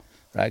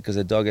right? Because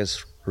the dog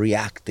is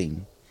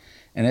reacting.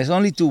 And there's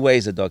only two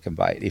ways the dog can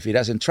bite: if he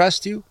doesn't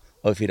trust you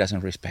or if he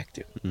doesn't respect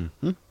you,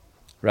 Mm-hmm.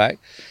 right?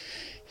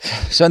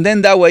 So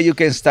then that way you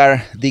can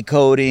start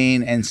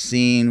decoding and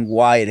seeing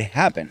why it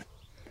happened.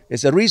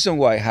 It's a reason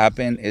why it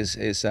happened is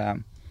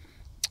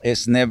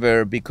it's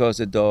never because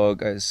the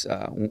dog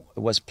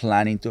was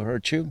planning to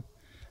hurt you.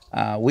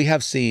 We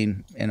have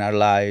seen in our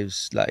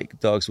lives like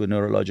dogs with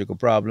neurological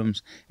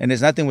problems, and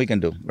there's nothing we can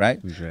do, right?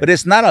 Right. But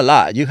it's not a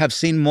lot. You have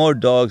seen more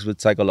dogs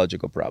with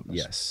psychological problems.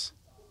 Yes.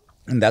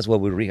 And that's why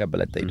we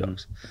rehabilitate Mm-hmm.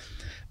 dogs.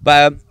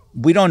 But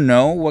we don't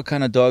know what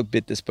kind of dog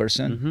bit this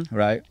person, Mm-hmm.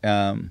 right?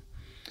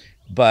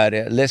 But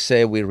let's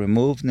say we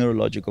remove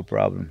neurological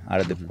problem out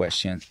of the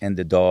question, and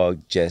the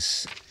dog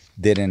just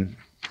didn't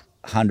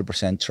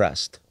 100%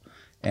 trust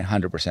and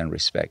 100%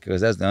 respect,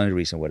 because that's the only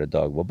reason why a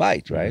dog will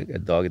bite, right? A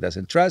dog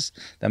doesn't trust,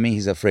 that means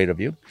he's afraid of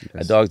you. A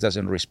Yes. dog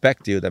doesn't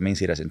respect you, that means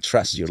he doesn't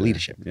trust your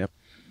leadership, Yep.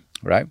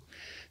 right?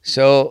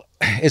 So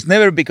it's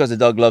never because the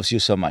dog loves you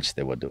so much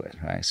they will do it,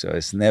 right? So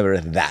it's never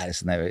that.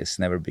 It's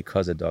never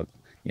because the dog,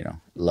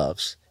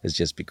 loves. It's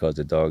just because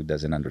the dog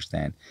doesn't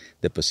understand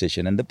the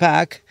position in the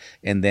pack,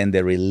 and then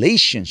the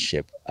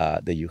relationship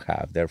that you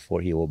have.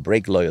 Therefore, he will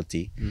break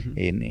loyalty,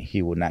 and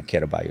he will not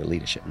care about your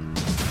leadership.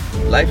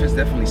 Life is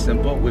definitely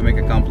simple. We make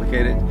it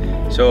complicated.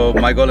 So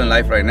my goal in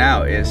life right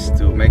now is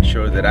to make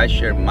sure that I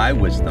share my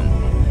wisdom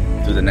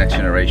to the next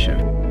generation.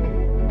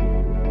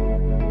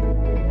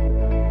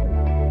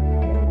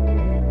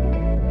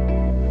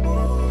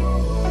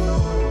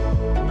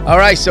 All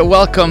right, so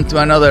welcome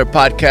to another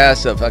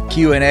podcast of a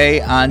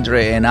Q&A,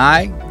 Andre and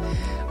I.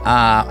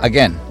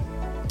 Again,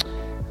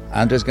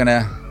 Andre's going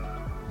to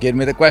give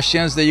me the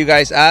questions that you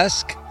guys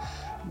ask.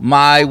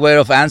 My way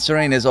of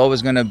answering is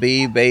always going to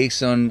be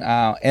based on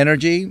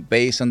energy,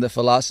 based on the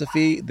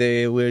philosophy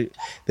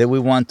that we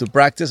want to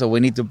practice or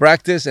we need to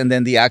practice, and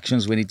then the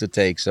actions we need to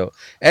take. So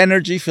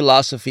energy,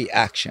 philosophy,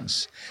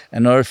 actions.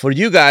 In order for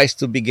you guys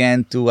to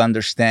begin to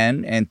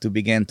understand and to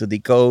begin to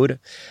decode,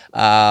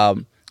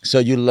 so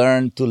you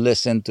learn to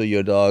listen to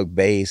your dog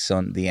based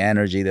on the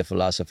energy, the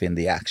philosophy, and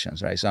the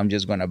actions, right? So I'm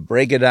just going to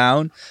break it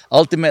down.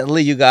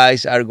 Ultimately, you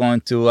guys are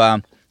going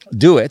to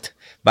do it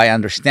by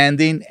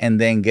understanding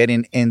and then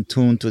getting in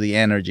tune to the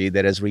energy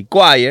that is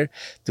required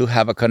to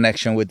have a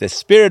connection with the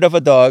spirit of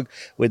a dog,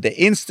 with the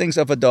instincts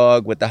of a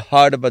dog, with the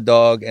heart of a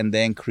dog, and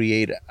then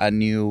create a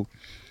new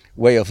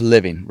way of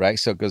living, right?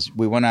 So because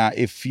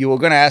if you were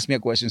going to ask me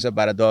questions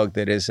about a dog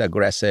that is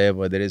aggressive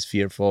or that is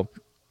fearful,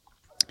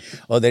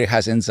 or that it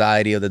has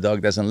anxiety, or the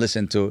dog doesn't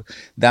listen to,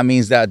 that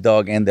means that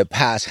dog in the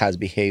past has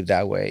behaved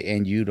that way,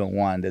 and you don't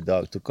want the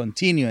dog to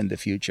continue in the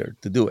future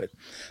to do it.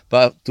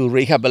 But to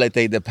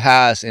rehabilitate the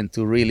past and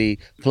to really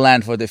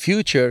plan for the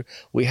future,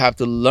 we have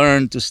to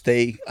learn to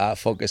stay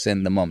focused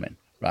in the moment,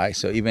 right?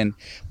 So even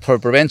for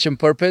prevention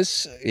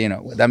purpose,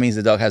 that means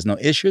the dog has no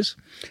issues.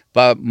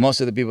 But most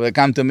of the people that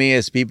come to me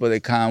is people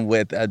that come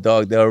with a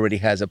dog that already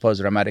has a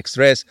post-traumatic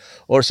stress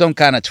or some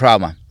kind of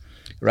trauma,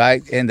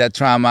 right? And that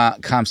trauma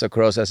comes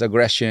across as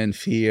aggression,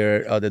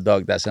 fear, or the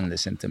dog doesn't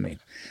listen to me.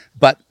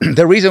 But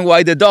the reason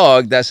why the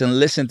dog doesn't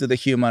listen to the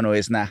human, or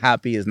is not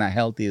happy, is not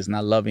healthy, is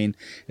not loving,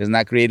 is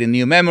not creating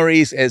new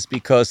memories, is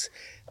because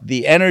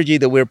the energy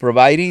that we're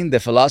providing, the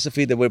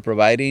philosophy that we're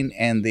providing,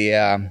 and the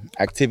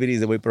activities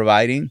that we're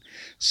providing,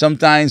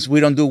 sometimes we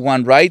don't do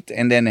one right,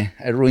 and then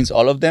it ruins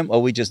all of them,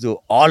 or we just do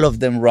all of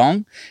them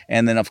wrong.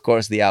 And then, of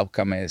course, the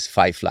outcome is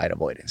fight, flight,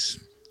 avoidance.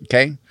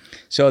 Okay?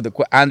 So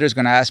Andrew's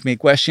going to ask me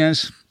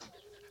questions.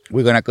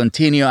 We're going to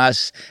continue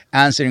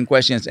answering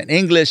questions in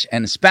English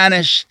and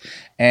Spanish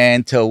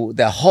until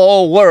the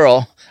whole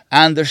world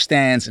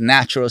understands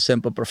natural,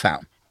 simple,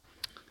 profound.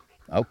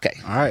 Okay.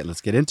 All right,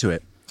 let's get into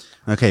it.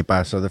 Okay,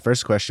 Pa. So the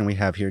first question we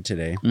have here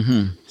today,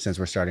 since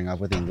we're starting off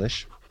with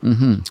English,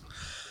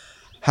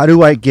 how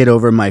do I get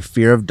over my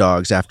fear of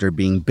dogs after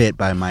being bit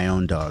by my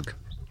own dog?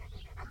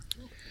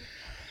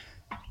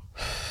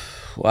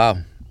 Wow.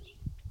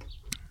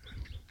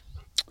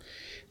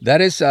 That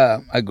is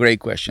a great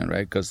question,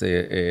 right? Because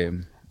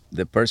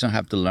the person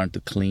have to learn to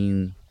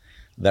clean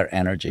their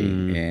energy,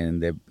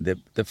 and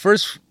the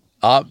first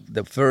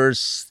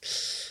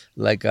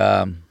like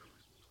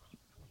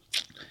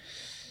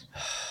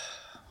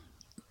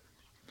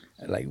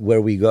where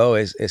we go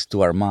is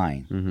to our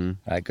mind,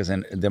 right? Because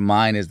the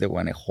mind is the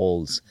one that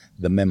holds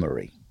the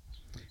memory,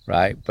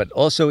 right? But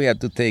also we have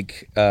to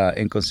take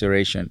in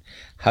consideration,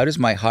 how does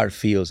my heart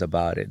feels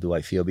about it? Do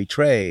I feel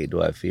betrayed?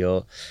 Do I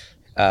feel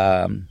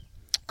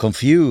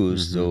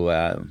confused?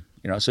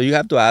 So you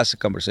have to ask a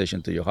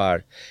conversation to your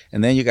heart,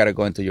 and then you got to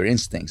go into your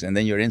instincts, and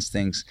then your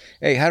instincts,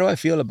 hey, how do I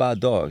feel about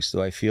dogs?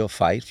 Do I feel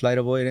fight, flight,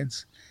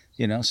 avoidance?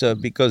 So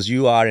because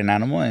you are an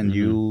animal, and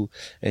you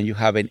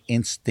have an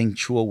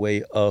instinctual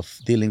way of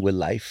dealing with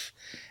life,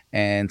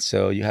 and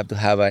so you have to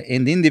have an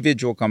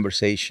individual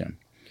conversation.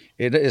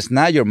 It's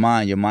not your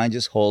mind. Your mind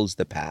just holds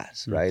the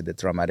past, right? The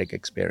traumatic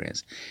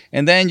experience,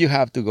 and then you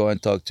have to go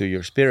and talk to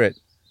your spirit.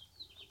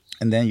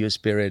 And then your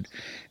spirit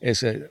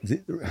is,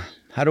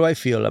 how do I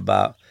feel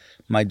about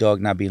my dog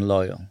not being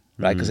loyal?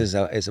 right? Because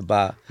it's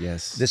about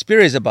Yes. the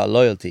spirit is about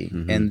loyalty,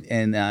 and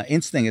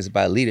instinct is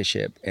about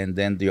leadership, and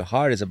then your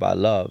heart is about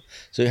love.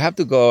 So you have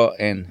to go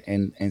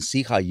and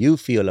see how you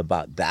feel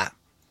about that,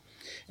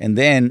 and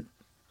then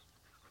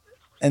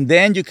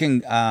you can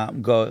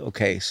go,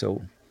 okay,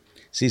 so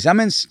since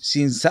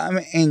I'm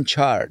in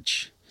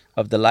charge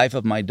of the life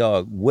of my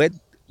dog,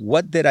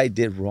 what did I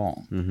did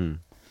wrong,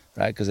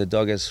 right? Because the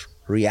dog is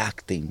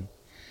reacting,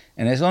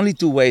 and there's only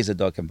two ways the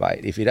dog can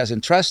bite: if he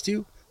doesn't trust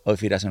you or if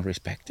he doesn't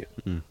respect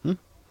you,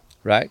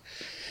 right?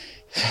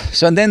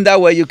 So then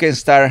that way you can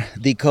start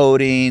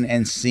decoding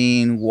and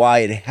seeing why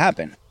it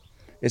happened.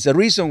 It's a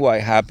reason why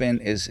it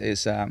happened.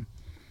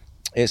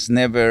 It's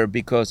never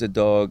because the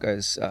dog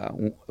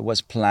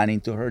was planning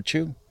to hurt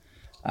you.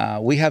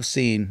 We have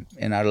seen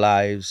in our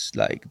lives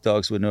like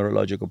dogs with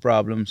neurological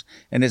problems,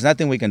 and there's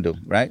nothing we can do,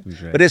 right?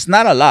 Right. But it's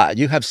not a lot.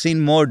 You have seen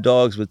more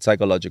dogs with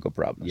psychological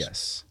problems.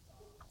 Yes.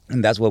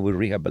 And that's what we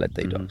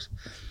rehabilitate dogs.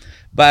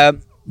 But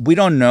we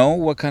don't know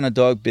what kind of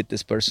dog bit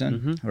this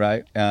person,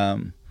 right?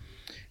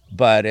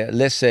 But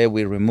let's say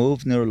we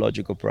remove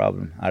neurological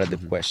problem out of the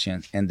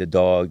question, and the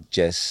dog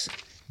just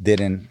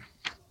didn't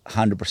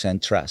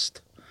 100%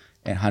 trust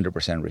and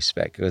 100%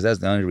 respect, because that's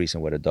the only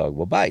reason why a dog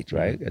will bite,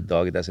 right? A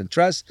dog doesn't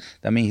trust,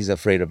 that means he's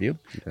afraid of you.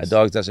 Yes. A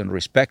dog doesn't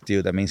respect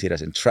you, that means he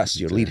doesn't trust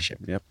your leadership.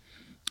 Yep.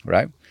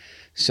 Right?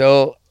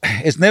 So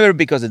it's never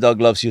because the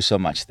dog loves you so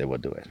much they will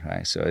do it,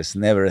 right? So it's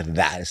never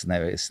that.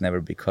 It's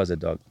never because the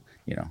dog,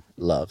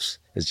 loves.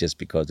 It's just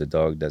because the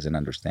dog doesn't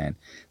understand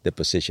the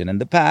position in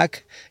the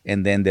pack,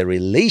 and then the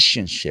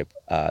relationship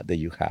that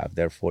you have.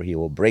 Therefore, he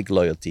will break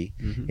loyalty,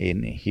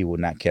 and he will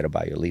not care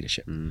about your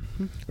leadership,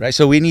 right?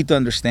 So we need to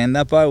understand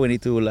that part. We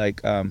need to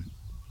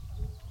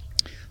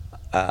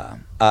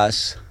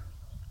us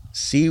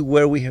see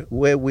where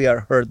we are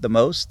hurt the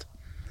most,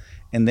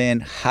 and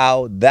then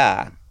how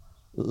that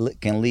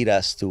can lead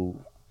us to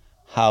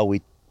how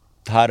we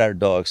taught our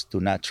dogs to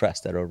not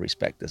trust us or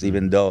respect us,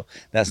 even though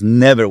that's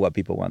never what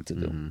people want to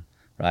do,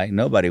 right?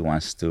 Nobody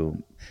wants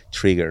to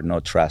trigger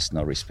no trust,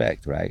 no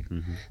respect, right?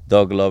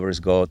 Dog lovers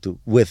go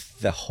with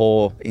the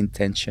whole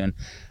intention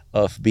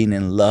of being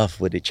in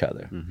love with each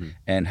other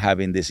and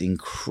having this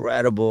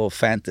incredible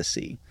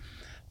fantasy,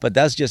 but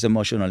that's just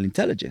emotional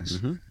intelligence,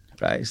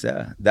 right?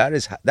 So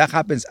that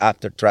happens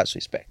after trust,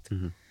 respect,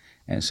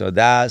 and so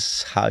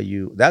that's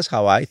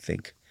how I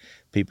think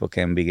people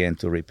can begin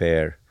to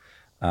repair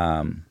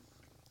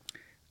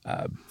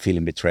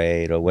feeling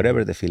betrayed or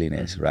whatever the feeling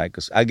is, right?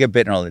 Because I get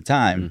bitten all the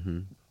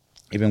time.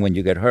 Even when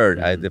you get hurt,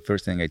 the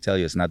first thing I tell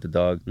you is not the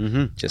dog.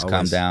 Just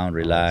calm down,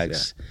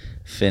 relax,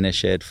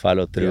 finish it,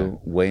 follow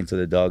through, wait until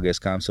the dog is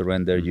calm,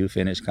 surrender, you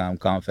finish calm,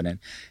 confident.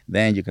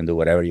 Then you can do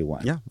whatever you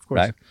want. Yeah, of course.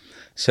 Right?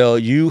 So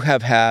you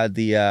have had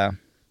the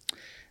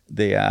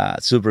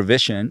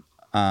supervision.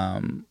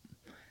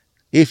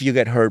 If you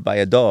get hurt by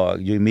a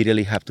dog, you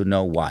immediately have to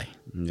know why.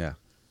 Yeah.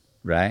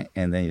 Right?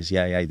 And then you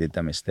say, I did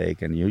that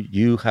mistake. And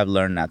you have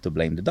learned not to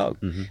blame the dog.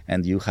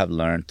 And you have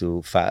learned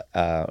to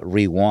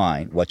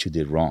rewind what you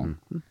did wrong.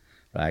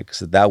 Right?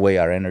 Because that way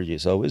our energy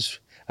is always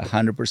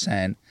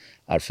 100%.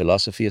 Our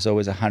philosophy is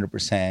always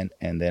 100%.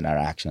 And then our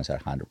actions are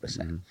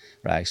 100%.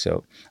 Right?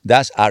 So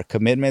that's our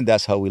commitment.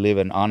 That's how we live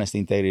in honesty,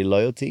 integrity,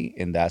 loyalty.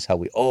 And that's how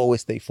we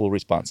always take full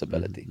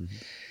responsibility.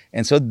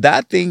 And so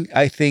that thing,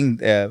 I think,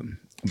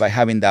 by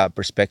having that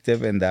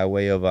perspective and that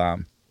way of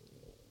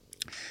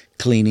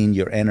cleaning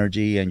your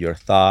energy and your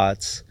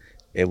thoughts,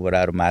 it would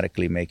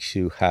automatically make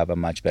you have a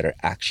much better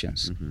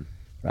actions,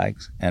 right?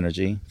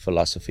 Energy,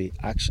 philosophy,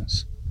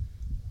 actions.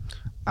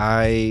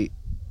 I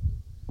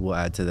will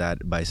add to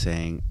that by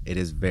saying it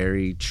is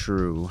very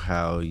true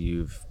how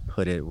you've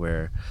put it,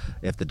 where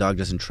if the dog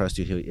doesn't trust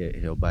you,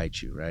 he'll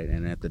bite you, right?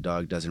 And if the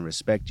dog doesn't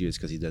respect you, it's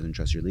because he doesn't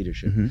trust your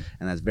leadership. And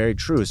that's very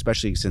true,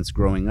 especially since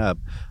growing up,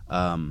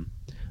 as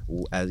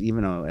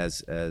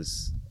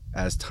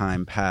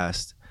time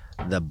passed,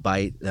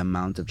 the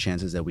amount of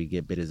chances that we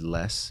get bit is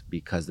less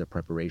because the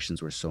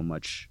preparations were so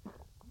much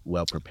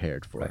well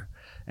prepared for. Right.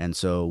 And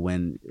so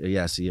when,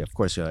 of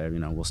course,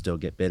 we'll still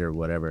get bit or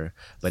whatever,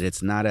 but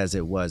it's not as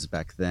it was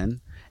back then.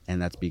 And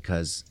that's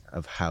because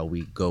of how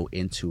we go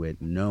into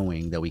it,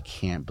 knowing that we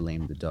can't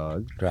blame the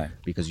dog, right?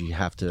 Because you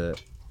have to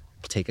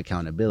take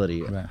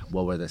accountability. Right.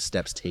 What were the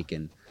steps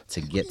taken to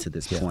get to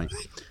this point?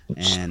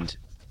 And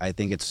I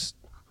think it's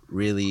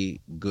really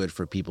good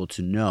for people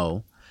to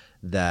know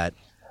that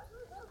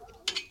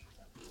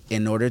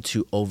in order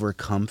to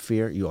overcome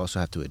fear, you also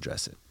have to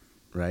address it,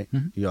 right?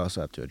 You also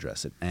have to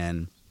address it.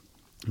 And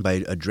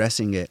by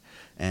addressing it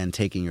and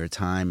taking your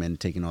time and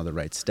taking all the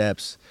right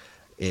steps,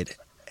 it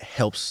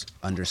helps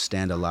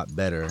understand a lot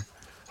better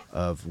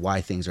of why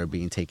things are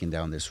being taken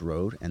down this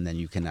road. And then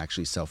you can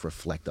actually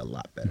self-reflect a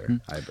lot better,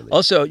 I believe.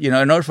 Also, in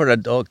order for a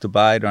dog to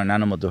bite or an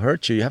animal to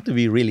hurt you, you have to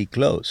be really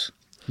close.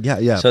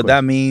 Yeah. So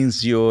that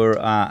means your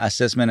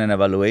assessment and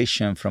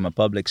evaluation from a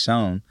public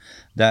zone,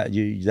 that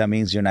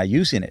means you're not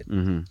using it,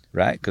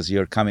 right? Because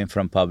you're coming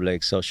from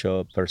public,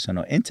 social,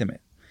 personal,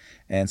 intimate.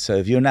 And so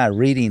if you're not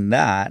reading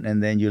that,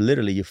 and then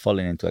you're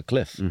falling into a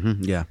cliff,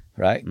 Yeah.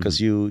 right? Because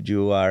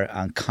you are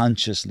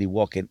unconsciously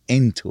walking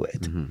into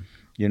it.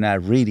 You're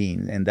not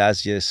reading, and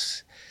that's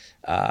just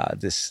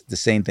the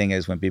same thing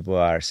as when people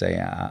are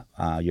saying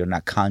you're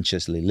not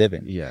consciously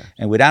living. Yeah.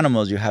 And with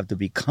animals, you have to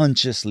be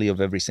consciously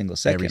of every single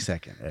second.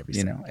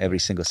 Every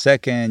single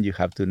second, you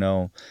have to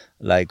know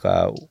like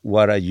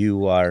what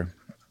you are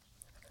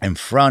in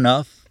front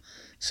of.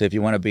 So if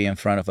you want to be in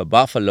front of a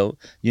buffalo,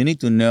 you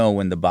need to know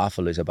when the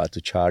buffalo is about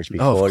to charge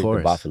before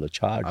the buffalo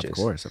charges. Of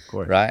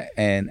course. Right?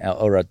 And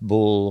or a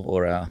bull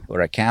or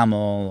a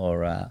camel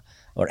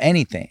or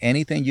anything.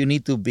 You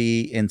need to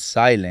be in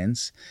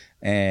silence,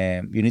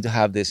 and you need to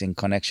have this in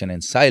connection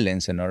in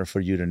silence in order for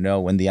you to know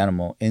when the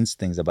animal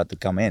instinct is about to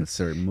come in.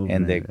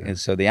 And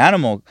so the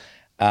animal,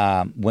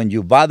 when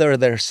you bother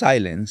their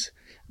silence,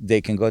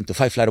 they can go into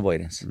fight, flight,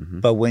 avoidance.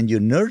 But when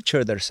you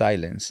nurture their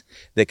silence,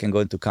 they can go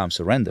into calm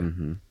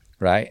surrender.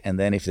 Right? And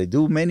then if they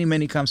do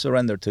many calm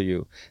surrender to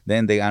you,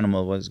 then the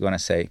animal was going to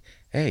say,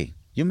 hey,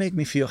 you make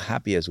me feel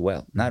happy as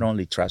well, not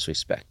only trust,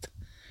 respect.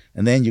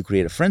 And then you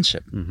create a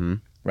friendship,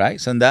 right?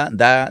 So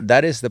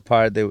that is the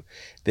part that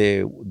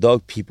the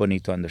dog people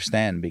need to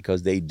understand,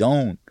 because they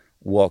don't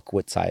walk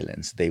with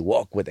silence. They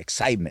walk with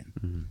excitement,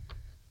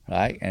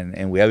 right? And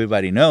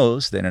everybody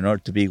knows that in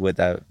order to be with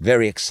a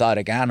very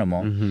exotic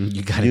animal,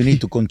 you need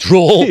to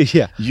control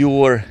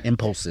your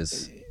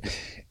impulses.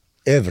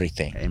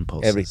 Everything.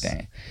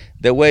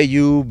 The way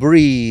you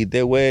breathe,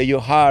 the way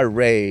your heart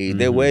rate,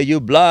 the way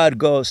your blood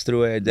goes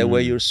through it, the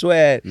way you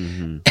sweat.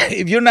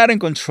 If you're not in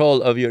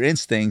control of your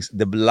instincts,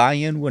 the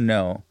lion will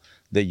know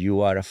that you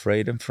are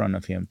afraid in front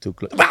of him too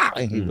close,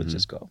 and he will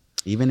just go.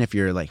 Even if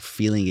you're like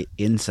feeling it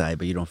inside,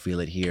 but you don't feel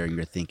it here, and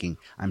you're thinking,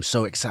 I'm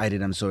so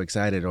excited,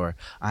 or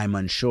I'm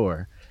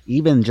unsure.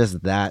 Even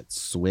just that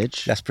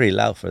switch. That's pretty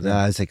loud for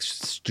them. It's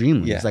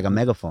extremely. Yeah. It's like a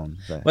megaphone.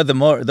 But the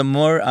more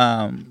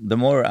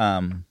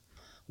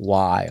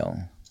wild,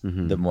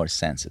 the more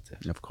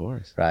sensitive. Of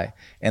course. Right?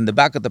 And the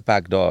back of the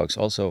pack dogs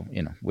also,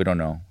 we don't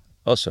know.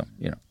 Also,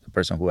 the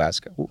person who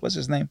asked, what's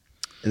his name?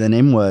 The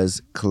name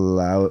was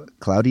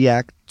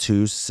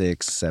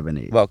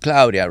Claudiac2678. Well,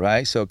 Claudia,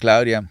 right? So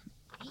Claudia,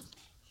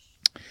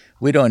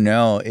 we don't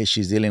know if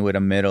she's dealing with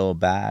a middle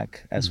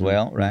back as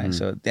well, right?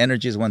 So the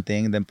energy is one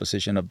thing, then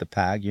position of the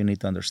pack, you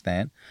need to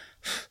understand.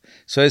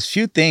 So there's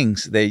few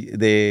things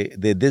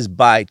that this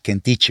bite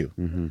can teach you.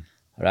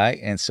 Right?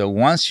 And so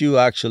once you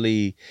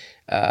actually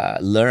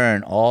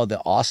learn all the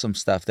awesome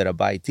stuff that a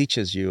bite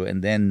teaches you,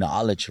 and then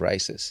knowledge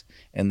rises.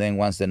 And then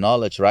once the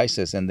knowledge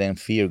rises, and then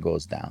fear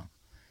goes down.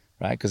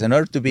 Right? Because in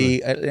order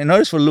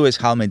for Lewis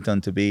Hamilton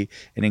to be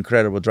an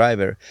incredible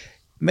driver,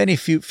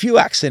 few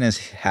accidents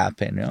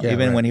happen,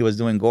 even when he was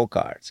doing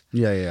go-karts.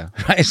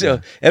 Right?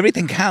 So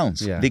everything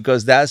counts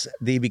because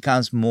he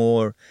becomes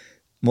more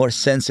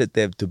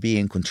sensitive to be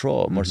in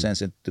control, more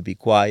sensitive to be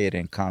quiet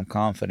and calm,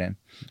 confident,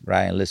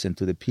 right? And listen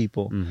to the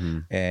people.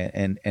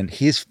 And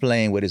he's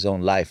playing with his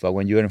own life. But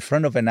when you're in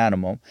front of an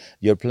animal,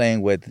 you're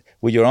playing with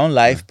your own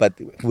life, but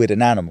with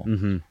an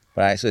animal,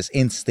 right? So it's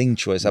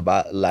instinctual. It's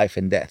about life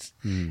and death.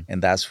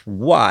 And that's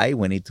why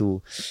we need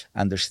to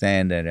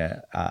understand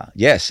that,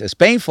 yes, it's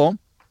painful,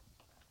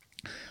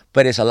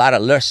 but it's a lot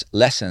of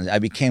lessons. I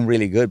became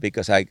really good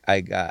because I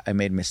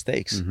made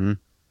mistakes.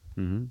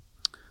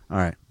 All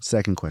right,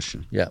 second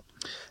question. Yeah.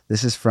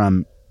 This is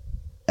from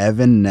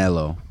Evan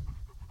Nello.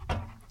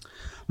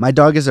 My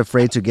dog is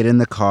afraid to get in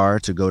the car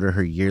to go to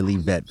her yearly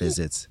vet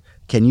visits.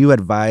 Can you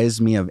advise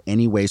me of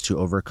any ways to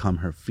overcome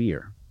her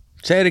fear?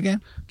 Say it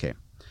again. Okay.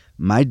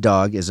 My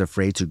dog is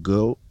afraid to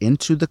go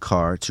into the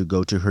car to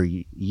go to her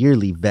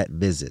yearly vet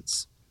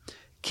visits.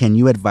 Can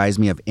you advise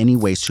me of any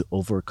ways to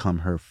overcome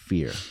her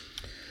fear?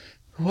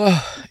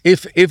 Well,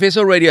 if it's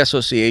already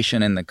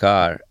association in the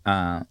car,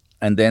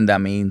 and then that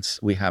means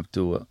we have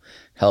to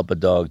help a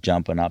dog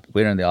jump up.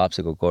 We're in the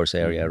obstacle course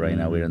area right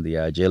now. We're in the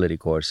agility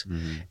course.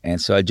 And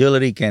so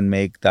agility can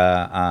make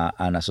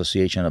an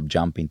association of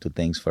jumping to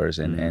things first.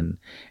 And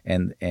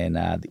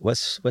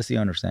what's the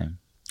owner's name?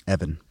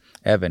 Evan.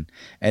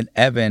 And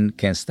Evan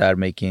can start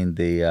making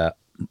the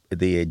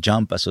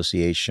jump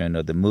association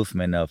or the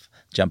movement of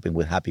jumping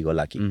with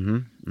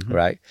happy-go-lucky,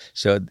 right?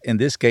 So in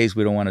this case,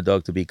 we don't want a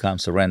dog to become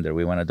surrender.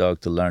 We want a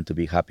dog to learn to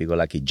be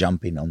happy-go-lucky,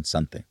 jumping on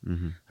something,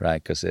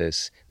 right?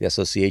 Because the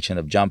association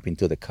of jumping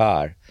to the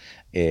car,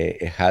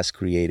 it has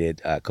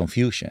created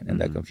confusion,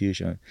 and that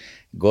confusion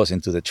goes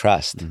into the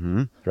trust,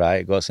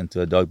 right? It goes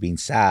into a dog being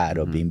sad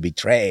or being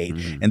betrayed.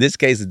 In this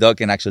case, the dog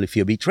can actually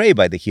feel betrayed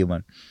by the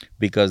human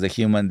because the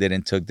human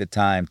didn't took the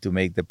time to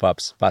make the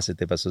pup's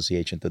positive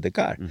association to the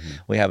car.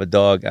 We have a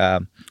dog,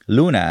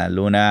 Luna.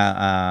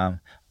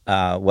 Luna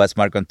was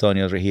Marco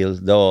Antonio Regil's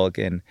dog,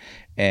 and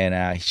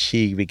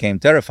she became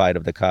terrified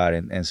of the car.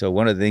 And so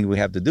one of the things we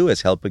have to do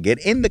is help her get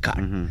in the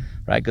car,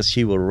 right? Because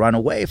she will run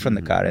away from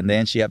the car, and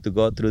then she have to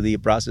go through the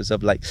process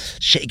of like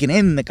shaking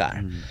in the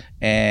car,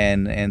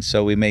 and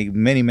so we make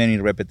many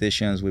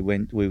repetitions. We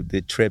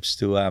did trips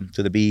to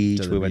the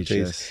beach. We went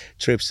to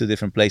trips to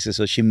different places.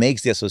 So she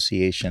makes the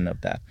association of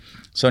that.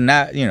 So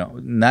now,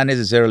 not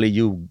necessarily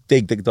you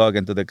take the dog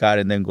into the car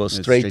and then go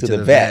straight to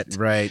the vet.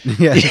 Right.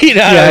 Yeah.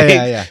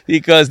 Yeah.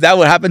 Because that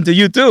would happen to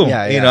you too.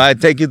 Yeah. I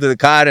take you to the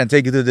car and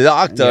take you to the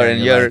doctor,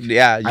 and your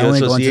association. Go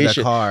into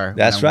the car.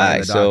 That's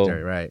right.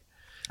 Doctor, right.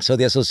 So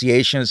the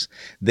associations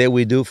that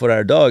we do for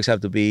our dogs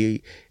have to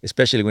be,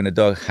 especially when the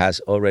dog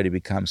has already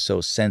become so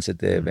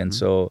sensitive and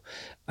so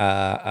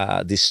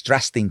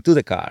distrusting to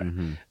the car,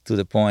 to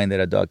the point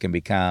that a dog can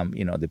become,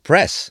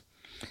 depressed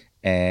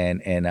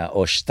and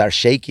or start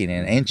shaking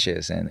in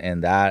inches,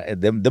 and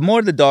that the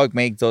more the dog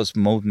makes those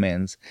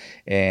movements,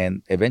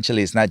 and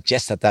eventually it's not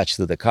just attached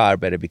to the car,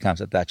 but it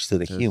becomes attached to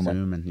the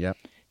human. Yep.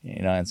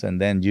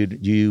 And then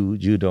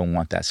you don't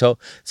want that. So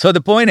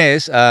the point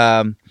is.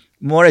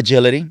 More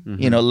agility,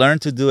 learn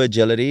to do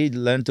agility,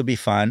 learn to be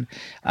fun.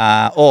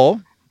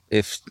 Or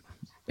if,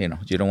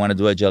 you don't want to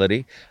do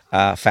agility,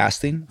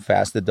 fast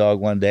the dog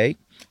one day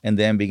and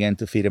then begin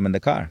to feed him in the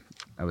car.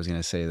 I was going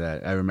to say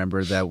that. I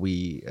remember that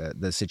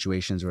the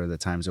situations or the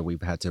times that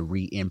we've had to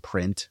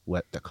re-imprint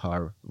what the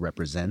car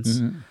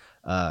represents.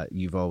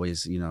 You've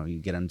always, you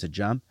get him to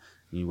jump,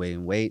 you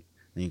wait,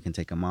 then you can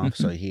take him off.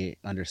 So he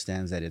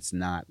understands that it's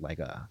not like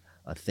a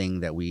thing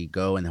that we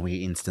go and then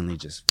we instantly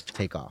just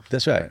take off.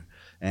 That's right.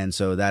 And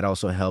so that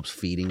also helps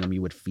feeding them.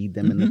 You would feed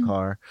them in the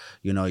car.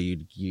 You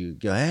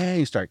go, hey,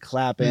 you start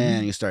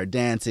clapping, you start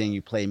dancing,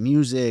 you play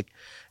music,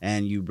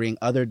 and you bring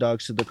other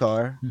dogs to the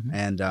car,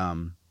 and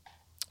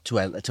to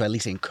at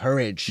least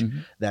encourage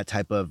that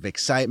type of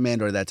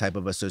excitement or that type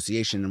of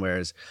association.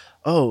 Whereas,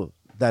 we're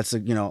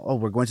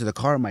going to the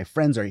car, my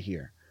friends are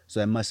here,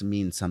 so that must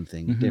mean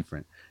something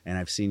different. And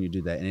I've seen you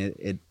do that,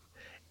 and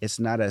it's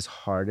not as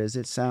hard as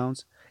it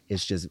sounds.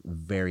 It's just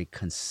very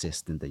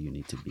consistent that you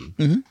need to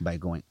be by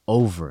going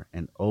over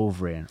and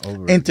over and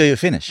over until you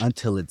finish,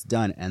 until it's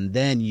done, and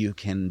then you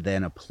can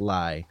then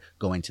apply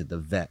going to the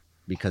vet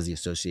because the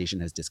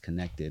association has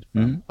disconnected.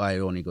 I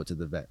only go to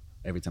the vet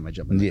every time I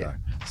jump in the car.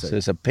 So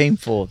it's a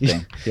painful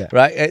thing,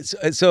 right?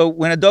 So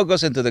when a dog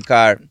goes into the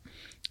car,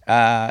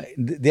 how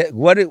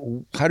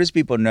does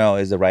people know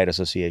is the right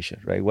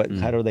association, right?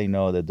 How do they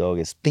know the dog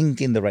is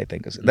thinking the right thing?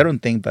 Because they don't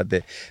think, but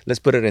let's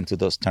put it into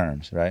those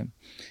terms, right?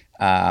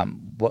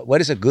 What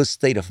is a good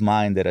state of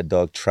mind that a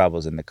dog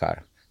travels in the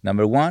car?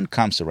 Number one,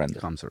 calm surrender.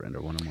 Calm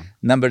surrender, 101.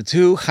 Number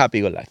two,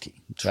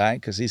 happy-go-lucky,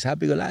 right? Because he's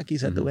happy-go-lucky,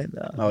 he's at the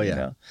window. Oh,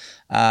 yeah.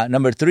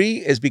 Number three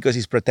is because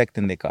he's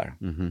protecting the car.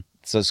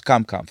 So it's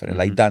calm, confident,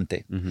 like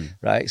Dante,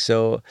 right?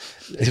 So,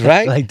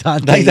 right? Like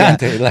Dante.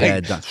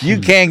 You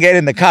can't get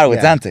in the car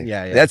with Dante.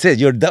 Yeah. That's it.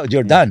 You're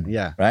done.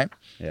 Yeah. Right?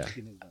 Yeah.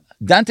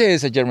 Dante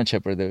is a German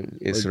Shepherd that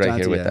is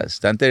right here with us.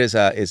 Dante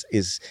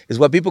is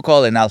what people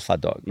call an alpha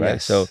dog, right?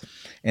 Yes. So,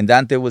 and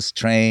Dante was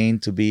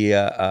trained to be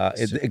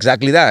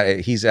exactly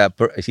that. He's a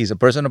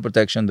personal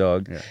protection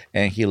dog,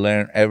 and he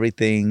learned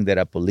everything that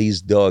a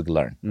police dog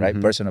learned, right?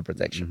 Personal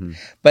protection.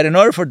 But in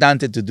order for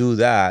Dante to do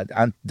that,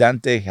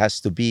 Dante has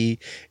to be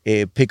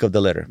a pick of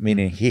the litter,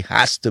 meaning he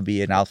has to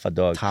be an alpha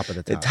dog, top of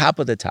the top. The top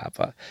of the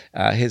top.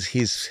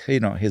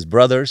 His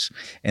brothers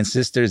and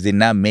sisters did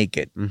not make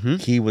it.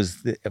 He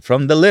was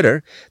from the litter.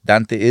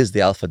 Dante is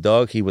the alpha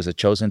dog. He was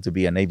chosen to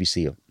be a Navy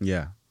SEAL.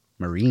 Yeah.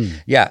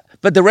 Marine. Yeah.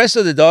 But the rest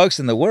of the dogs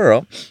in the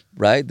world,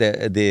 right?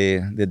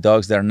 The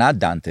dogs that are not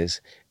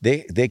Dantes,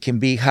 they can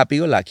be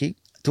happy-go-lucky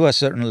to a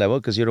certain level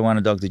because you don't want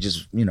a dog to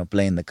just,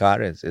 play in the car.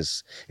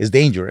 It's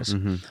dangerous.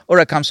 Or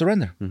a calm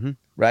surrender,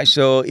 right?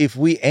 So if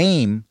we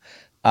aim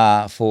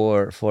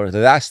for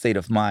that state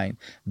of mind,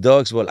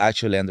 dogs will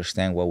actually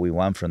understand what we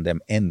want from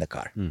them in the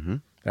car.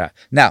 Right.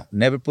 Now,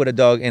 never put a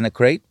dog in a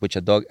crate, which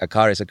a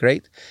car is a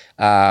crate,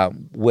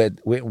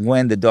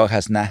 when the dog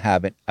has not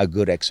having a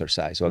good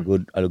exercise or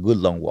a good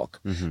long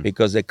walk,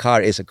 because the car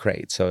is a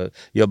crate. So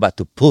you're about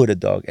to put a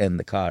dog in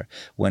the car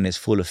when it's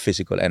full of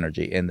physical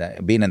energy, and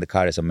being in the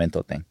car is a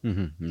mental thing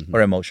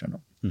or emotional.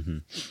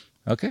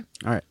 Okay.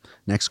 All right.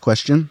 Next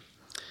question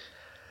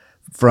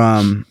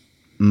from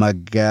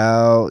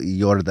Miguel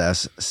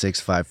Yordas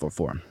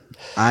 6544.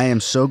 I am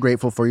so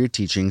grateful for your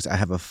teachings. I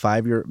have a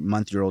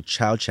 5-month-old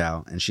Chow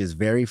Chow, and she is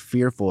very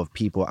fearful of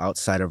people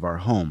outside of our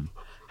home.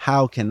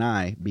 How can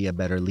I be a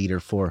better leader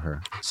for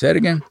her? Say it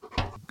again.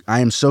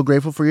 I am so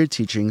grateful for your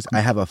teachings. I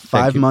have a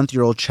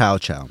 5-month-old Chow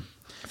Chow.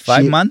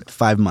 5 months?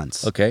 5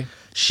 months. Okay.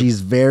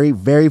 She's very,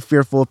 very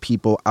fearful of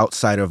people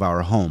outside of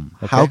our home.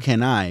 Okay. How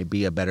can I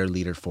be a better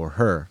leader for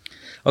her?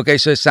 Okay,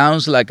 so it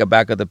sounds like a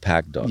back of the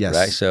pack dog, yes,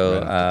 right?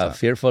 So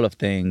fearful of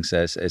things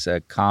is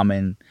a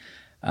common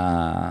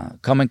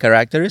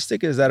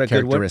characteristic. Is that a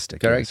good word?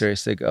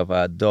 Characteristic of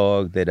a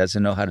dog that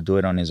doesn't know how to do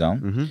it on his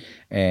own.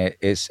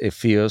 It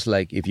feels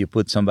like if you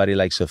put somebody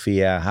like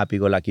Sophia,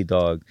 happy-go-lucky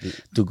dog,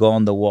 to go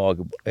on the walk,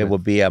 it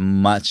would be a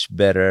much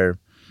better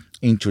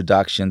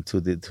introduction to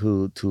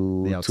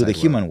the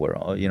human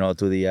world,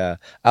 to the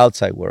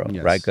outside world,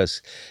 right?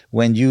 Because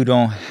when you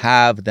don't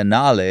have the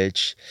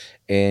knowledge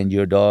and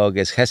your dog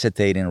is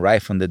hesitating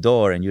right from the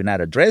door, and you're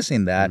not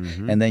addressing that,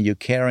 and then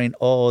you're carrying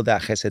all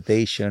that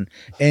hesitation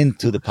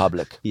into the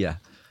public. Yeah.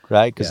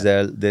 Right, because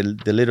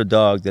the little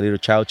dog, the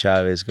little chow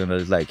chow is gonna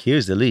like,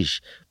 here's the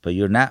leash, but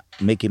you're not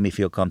making me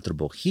feel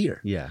comfortable here.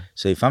 Yeah.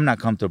 So if I'm not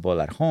comfortable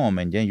at home,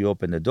 and then you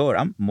open the door,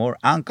 I'm more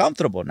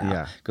uncomfortable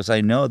now, because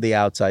I know the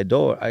outside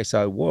world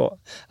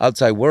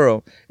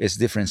is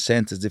different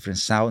scents, it's different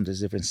sounds,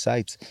 it's different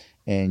sights,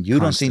 and you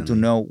don't seem to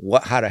know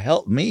how to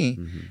help me.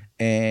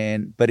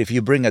 But if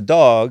you bring a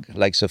dog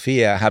like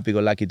Sophia, a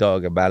happy-go-lucky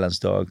dog, a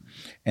balanced dog,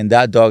 and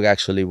that dog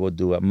actually will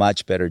do a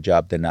much better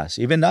job than us.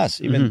 You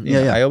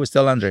know, I always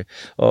tell Andre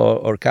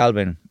or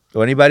Calvin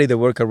or anybody that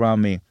work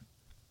around me,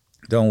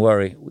 don't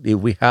worry. If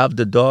we have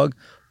the dog,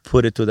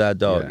 put it to that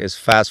dog. It's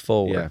fast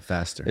forward. Yeah,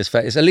 faster.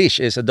 It's a leash.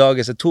 It's a dog.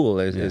 It's a tool.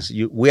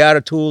 We are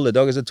a tool. The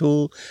dog is a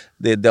tool.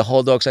 The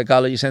whole dog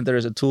psychology center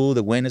is a tool.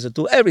 The wind is a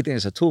tool. Everything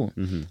is a tool,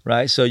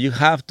 right? So you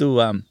have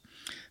to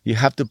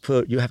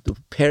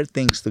pair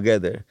things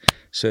together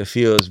so it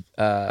feels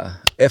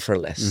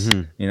effortless.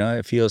 You know,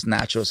 it feels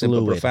natural,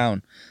 simple,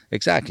 profound.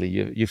 Exactly.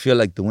 You feel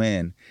like the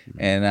wind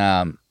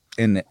and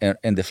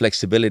the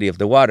flexibility of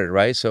the water,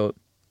 right? So,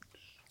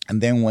 and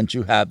then once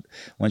you have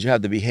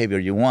the behavior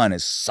you want,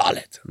 is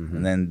solid,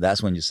 and then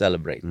that's when you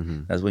celebrate.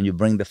 That's when you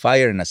bring the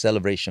fire in a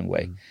celebration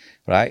way,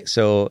 right?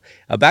 So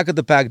a back of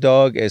the pack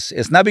dog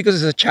it's not because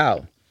it's a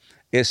chow.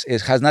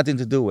 It has nothing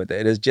to do with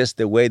it. It is just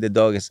the way the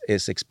dog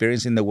is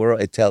experiencing the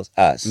world. It tells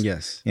us,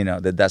 you know,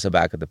 that's a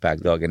back of the pack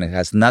dog, and it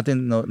has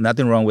nothing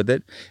wrong with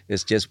it.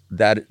 It's just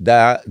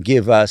that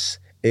give us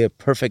a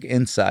perfect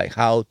insight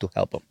how to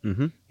help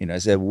them. You know,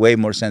 it's a way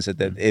more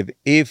sensitive.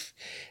 If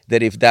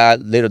that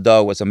little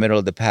dog was the middle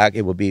of the pack,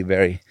 it would be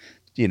very,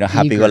 you know,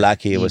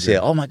 happy-go-lucky. It would say,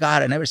 "Oh my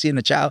God, I never seen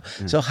a chow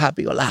so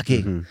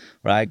happy-go-lucky,"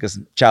 right? Because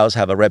chows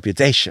have a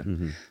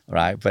reputation,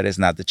 right? But it's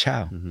not the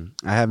chow.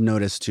 I have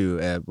noticed too.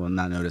 Well,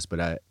 not noticed, but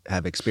I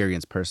have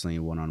experienced personally,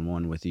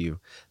 one-on-one with you,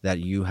 that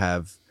you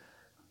have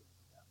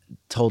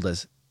told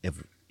us,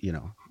 if you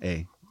know,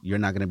 hey, you're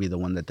not going to be the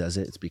one that does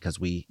it. It's because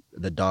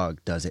the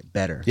dog does it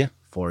better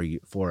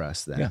for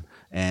us then. Yeah.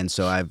 And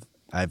so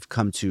I've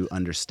come to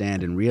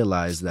understand and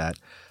realize that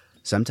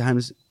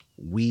sometimes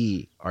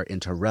we are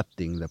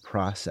interrupting the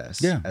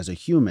process as a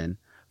human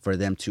for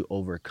them to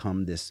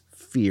overcome this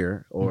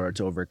fear or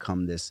to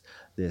overcome this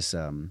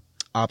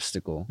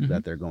obstacle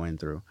that they're going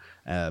through.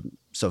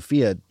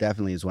 Sophia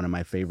definitely is one of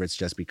my favorites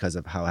just because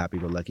of how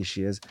happy-go-lucky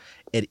she is.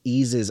 It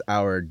eases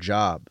our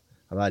job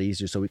a lot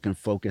easier, so we can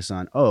focus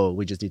on,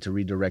 we just need to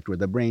redirect where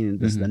the brain,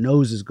 the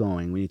nose is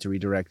going. We need to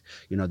redirect,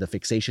 you know, the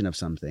fixation of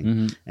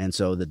something. And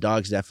so the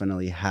dogs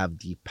definitely have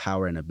the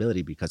power and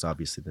ability, because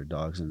obviously they're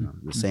dogs and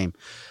the same,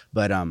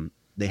 but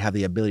they have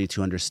the ability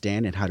to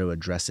understand and how to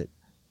address it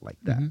like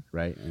that,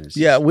 right? And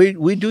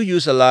we do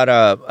use a lot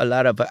of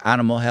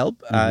animal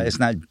help. It's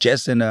not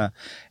just in the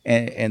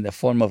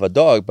form of a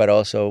dog, but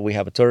also we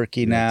have a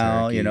turkey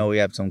now. You know, we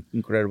have some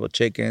incredible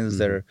chickens.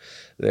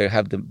 They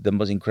have the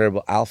most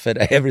incredible outfit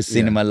I ever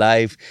seen in my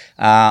life.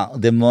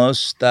 The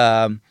most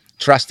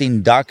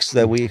trusting ducks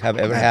that we have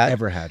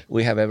ever had.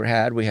 We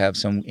have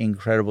some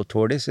incredible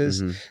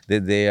tortoises.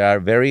 They are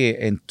very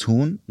in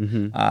tune.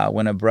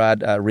 When I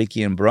brought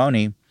Ricky and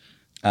Brownie,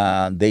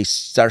 they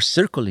start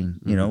circling.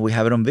 You know, we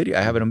have it on video.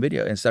 I have it on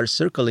video, and start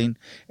circling.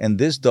 And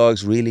these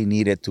dogs really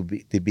needed to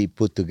be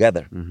put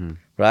together,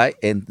 right?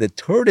 And the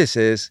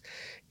tortoises,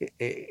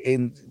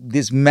 in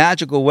this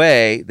magical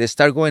way, they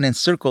start going in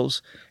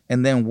circles,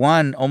 and then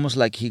one almost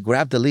like he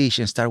grabbed the leash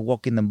and started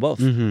walking them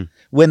both.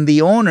 When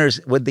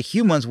the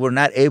humans were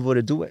not able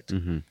to do it.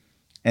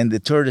 And the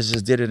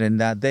tortoises did it in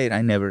that day.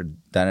 I never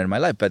done it in my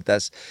life, but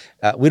that's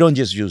we don't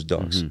just use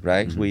dogs,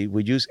 right? We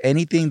use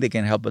anything that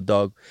can help a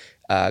dog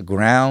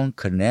ground,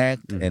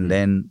 connect, and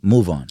then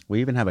move on.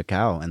 We even have a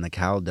cow, and the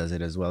cow does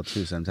it as well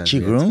too. Sometimes she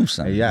grooms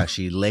them. Yeah,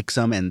 she licks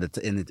them, and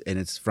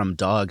it's from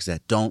dogs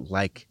that don't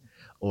like,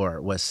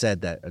 or was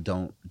said that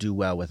don't do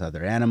well with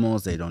other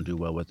animals. They don't do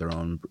well with their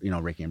own, you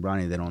know, Ricky and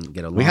Bronny. They don't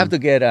get along. We have to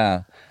get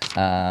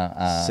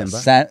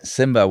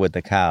Simba with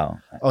the cow.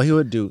 Oh, he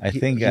would do. I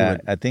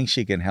think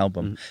she can help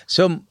him.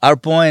 So our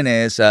point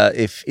is,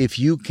 if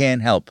you can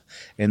help,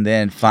 and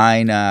then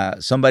find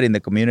somebody in the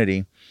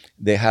community,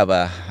 they have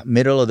a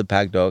middle of the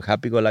pack dog,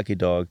 happy-go-lucky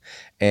dog,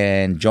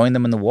 and join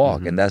them in the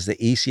walk. And that's the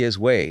easiest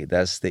way.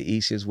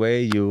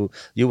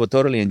 You will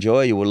totally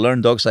enjoy. You will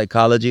learn dog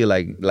psychology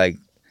like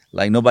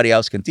nobody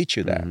else can teach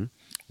you that,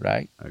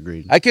 right?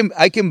 Agreed. I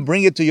can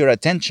bring it to your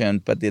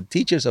attention, but the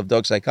teachers of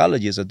dog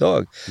psychology is a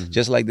dog,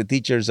 just like the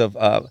teachers of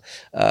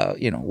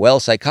well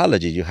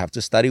psychology. You have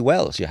to study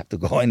wells. You have to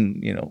go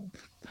and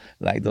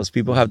like those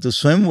people have to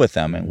swim with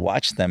them and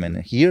watch them and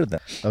hear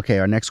them. Okay,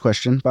 our next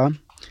question, Bob,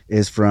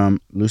 is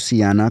from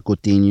Luciana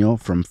Coutinho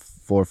from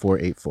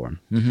 4484.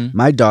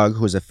 My dog,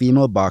 who is a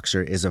female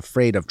boxer, is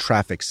afraid of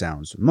traffic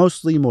sounds,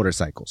 mostly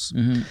motorcycles.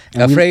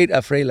 Afraid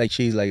like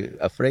she's like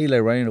afraid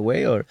like running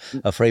away, or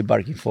afraid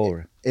barking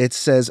forward? It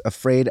says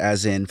afraid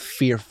as in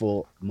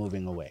fearful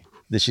moving away.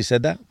 Did she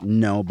said that?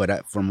 No, but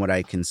from what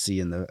I can see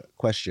in the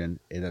question,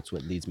 that's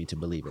what leads me to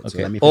believe it. So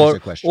Okay. let me finish the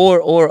question.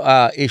 Or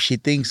if she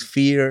thinks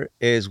fear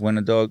is when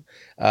a dog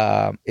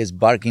is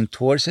barking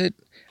towards it,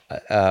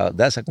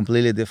 that's a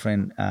completely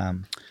different,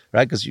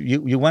 right? Because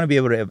you want to be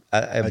able to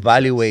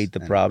evaluate the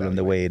problem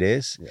the way it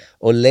is,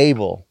 or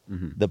label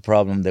the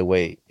problem the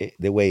way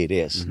it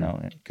is. No,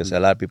 because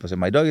a lot of people say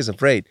my dog is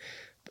afraid,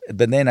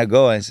 but then I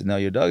go and say, no,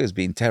 your dog is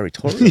being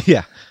territorial.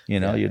 Yeah.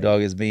 Your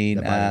dog is being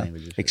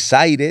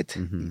excited.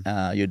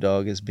 Your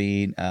dog is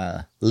being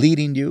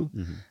leading you.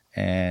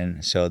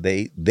 And so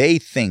they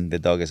think the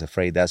dog is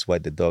afraid. That's why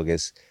the dog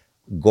is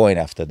going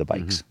after the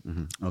bikes.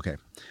 Okay.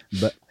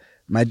 But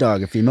my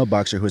dog, a female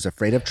boxer who is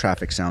afraid of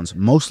traffic sounds,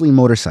 mostly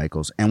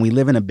motorcycles, and we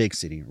live in a big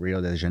city, Rio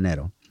de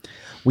Janeiro.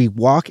 We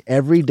walk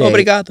every day.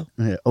 Obrigado.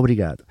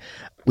 Obrigado.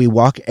 We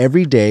walk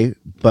every day,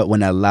 but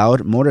when a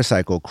loud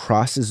motorcycle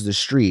crosses the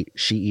street,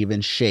 she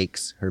even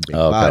shakes her big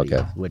body,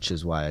 which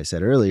is why I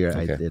said earlier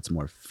it's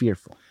more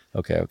fearful.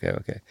 Okay.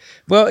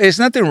 Well, it's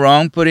nothing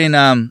wrong putting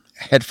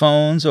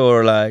headphones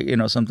or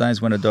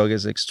sometimes when a dog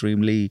is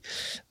extremely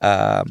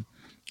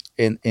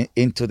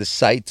into the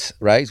sight,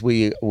 right?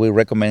 We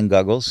recommend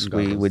goggles.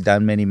 We've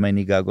done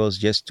many goggles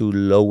just to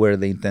lower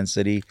the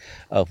intensity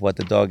of what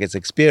the dog has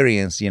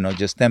experienced.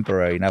 Just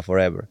temporary, not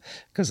forever,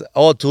 because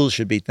all tools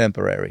should be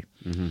temporary.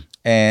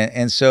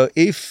 And so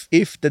if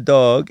the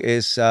dog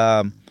is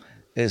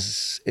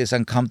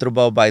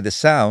uncomfortable by the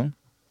sound,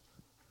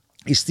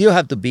 you still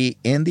have to be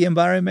in the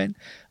environment,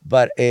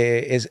 but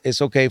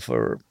it's okay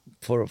for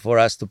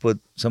us to put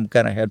some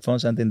kind of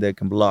headphones, something that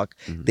can block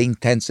the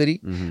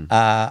intensity.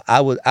 I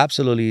would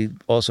absolutely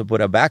also put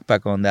a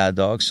backpack on that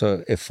dog,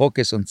 so it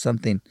focus on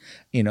something,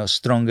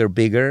 stronger,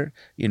 bigger,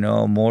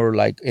 more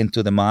like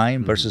into the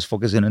mind versus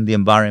focusing on the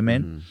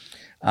environment.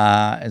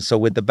 And so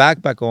with the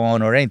backpack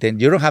on or anything,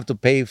 you don't have to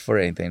pay for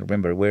anything.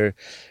 Remember,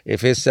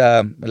 if it's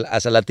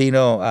as a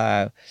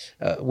Latino,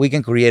 we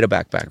can create a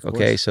backpack.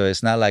 Okay, so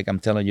it's not like I'm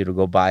telling you to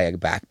go buy a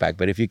backpack.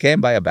 But if you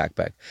can, buy a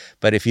backpack.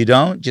 But if you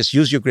don't, just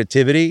use your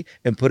creativity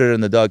and put it on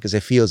the dog because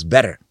it feels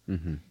better.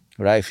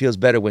 Right? It feels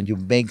better when you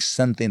make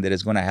something that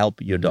is going to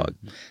help your dog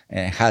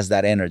and it has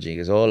that energy.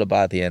 It's all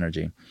about the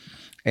energy.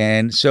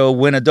 And so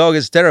when a dog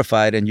is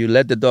terrified and you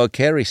let the dog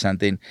carry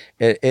something,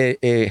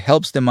 it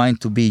helps the mind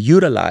to be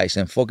utilized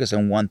and focus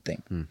on one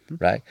thing,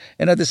 right?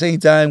 And at the same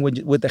time,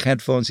 with the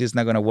headphones, he's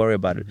not going to worry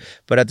about it.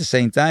 But at the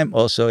same time,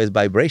 also it's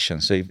vibration.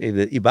 So if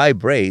it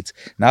vibrates,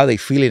 now they're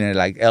feeling it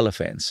like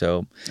elephants.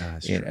 So,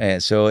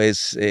 so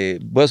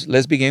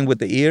let's begin with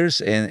the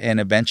ears, and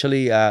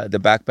eventually the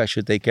backpack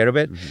should take care of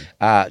it.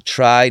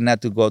 Try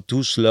not to go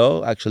too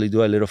slow. Actually,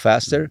 do a little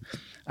faster.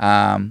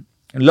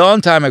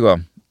 Long time ago,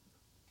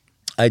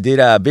 I did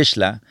a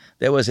Bishla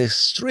that was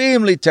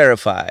extremely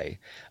terrified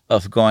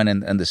of going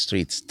in the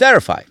streets.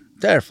 Terrified.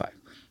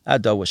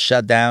 That dog was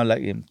shut down,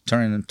 like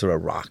turning into a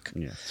rock.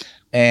 Yes.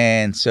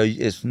 And so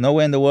it's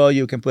nowhere in the world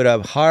you can put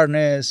a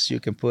harness, you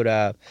can put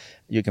a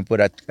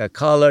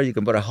collar, you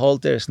can put a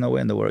halter. There's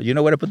nowhere in the world. You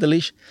know where I put the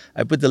leash?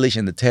 I put the leash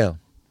in the tail.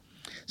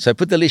 So I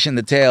put the leash in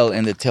the tail,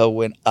 and the tail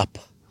went up.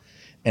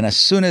 And as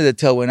soon as the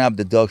tail went up,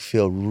 the dog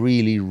felt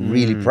really,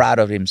 really proud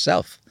of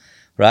himself,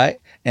 right?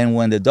 And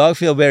when the dog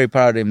feel very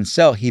proud of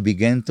himself, he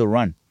began to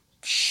run.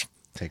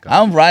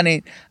 I'm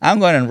running. I'm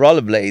going on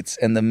rollerblades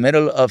in the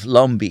middle of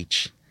Long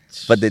Beach,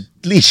 but the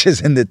leash is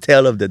in the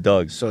tail of the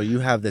dog. So you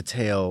have the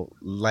tail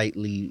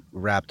lightly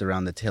wrapped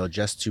around the tail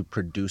just to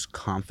produce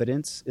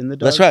confidence in the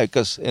dog? That's right,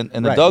 because in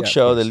the dog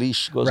show, the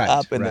leash goes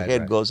up and the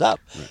head goes up.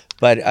 Right.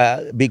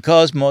 But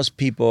because most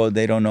people,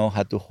 they don't know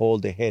how to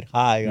hold the head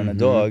high on a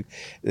dog,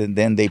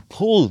 then they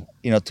pull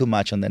too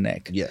much on the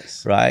neck.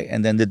 Yes. Right?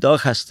 And then the dog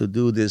has to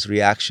do this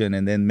reaction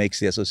and then makes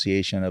the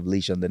association of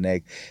leash on the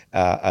neck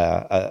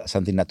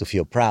something not to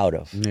feel proud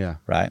of. Yeah.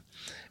 Right?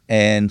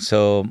 And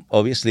so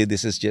obviously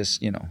this is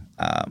just, your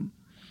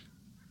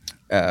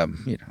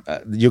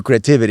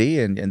creativity,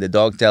 and the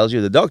dog tells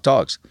you, the dog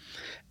talks.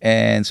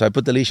 And so I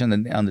put the leash on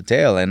the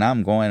tail, and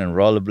I'm going on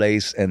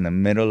rollerblades in the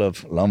middle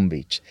of Long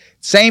Beach.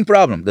 Same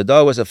problem. The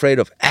dog was afraid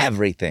of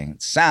everything,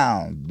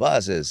 sound,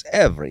 buzzes,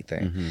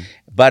 everything.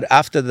 But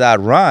after that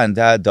run,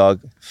 that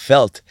dog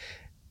felt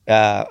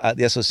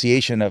the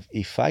association of,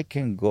 if I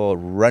can go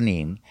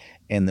running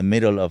in the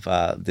middle of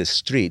this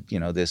street,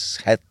 this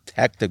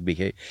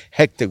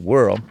hectic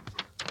world,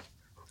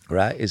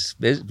 right? It's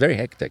very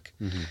hectic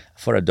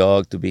for a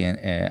dog to be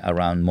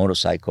around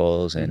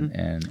motorcycles and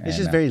it's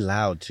just very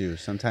loud too.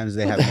 Sometimes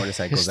they have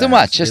motorcycles. It's too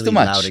much. Really it's too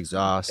much. Loud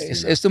exhaust.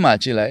 It's too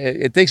much.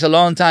 It takes a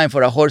long time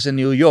for a horse in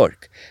New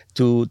York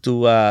to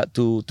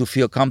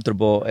feel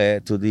comfortable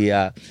to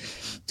the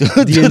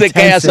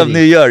chaos of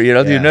New York.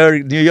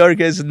 New York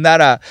is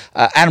not a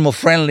animal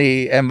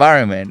friendly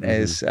environment.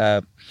 It's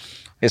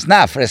It's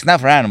not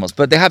for animals,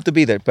 but they have to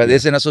be there. But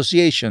it's an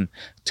association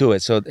to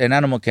it. So an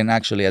animal can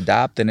actually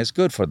adapt, and it's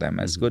good for them.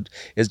 It's good.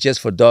 It's just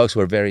for dogs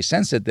who are very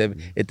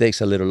sensitive, it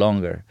takes a little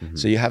longer.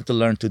 So you have to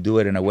learn to do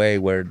it in a way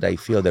where they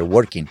feel they're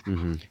working.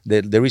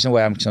 The reason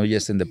why I'm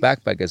suggesting the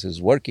backpack is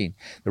it's working.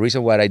 The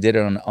reason why I did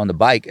it on the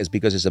bike is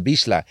because it's a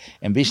Bichla,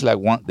 and Bichla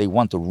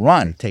want to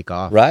run, take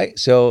off, right?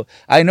 So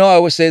I know I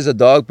would say it's a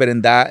dog, but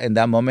in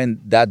that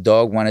moment, that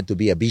dog wanted to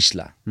be a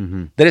Bichla.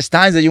 There is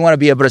times that you want to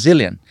be a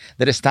Brazilian.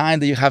 There is time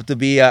that you have to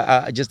be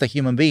just a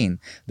human being.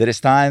 There is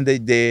time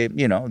that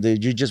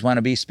you just want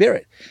to be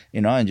spirit,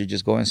 and you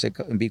just go and sit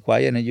and be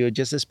quiet, and you're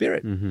just a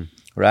spirit,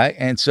 right?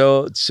 And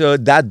so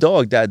that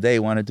dog that day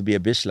wanted to be a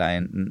Bichla,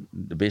 and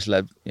the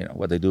Bichla,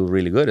 what they do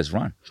really good is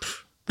run.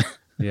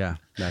 Yeah,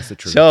 that's the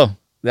truth. So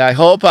I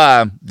hope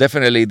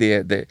definitely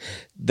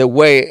the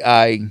way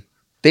I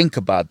think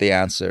about the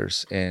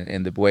answers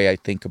and the way I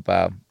think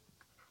about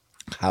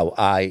how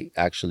I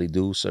actually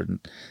do certain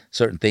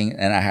thing,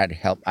 and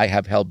I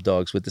have helped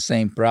dogs with the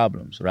same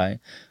problems, right?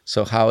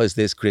 So how is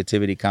this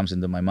creativity comes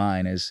into my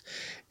mind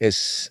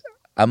is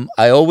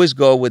I always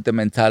go with the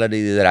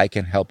mentality that I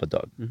can help a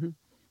dog,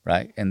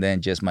 right? And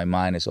then just my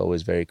mind is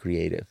always very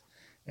creative,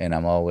 and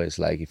I'm always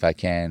like, if I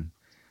can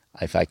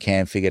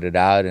figure it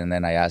out, and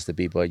then I ask the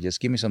people, just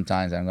give me some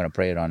time, and I'm going to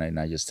pray it on it, and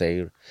I just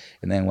say,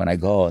 and then when I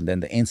go, and then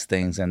the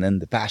instincts, and then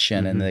the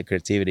passion, and the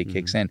creativity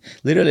kicks in,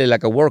 literally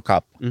like a World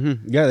Cup.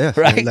 Yeah,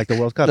 right? Like the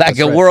World Cup. Like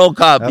a World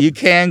Cup. Yep. You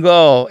can't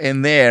go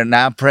in there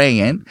not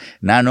praying,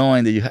 not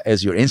knowing that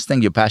as your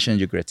instinct, your passion,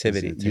 your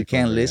creativity. You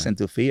can't listen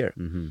to fear.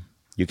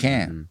 You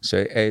can't.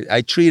 So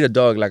I treat a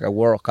dog like a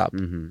World Cup.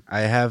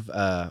 I have,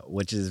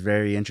 which is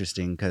very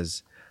interesting,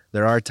 because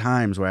there are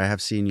times where I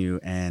have seen you,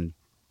 and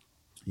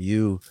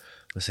you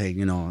will say,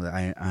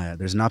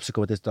 there's an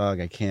obstacle with this dog.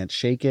 I can't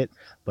shake it,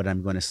 but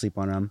I'm going to sleep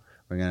on him.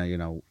 We're going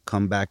to,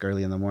 come back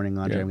early in the morning,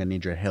 Andre. I'm going to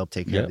need your help.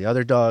 Take care of the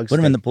other dogs. Put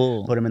them in the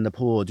pool. Put them in the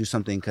pool. Do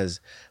something,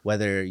 because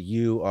whether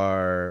you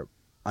are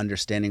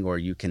understanding or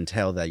you can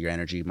tell that your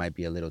energy might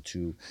be a little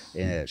too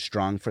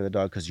strong for the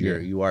dog, because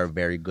you are a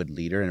very good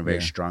leader and a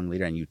very strong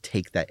leader, and you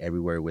take that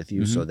everywhere with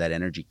you, so that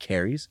energy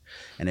carries.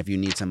 And if you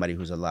need somebody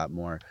who's a lot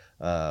more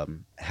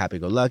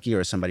happy-go-lucky,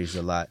 or somebody who's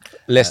a lot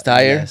less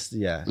tired,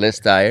 less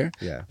tired,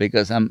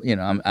 because I'm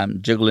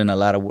juggling a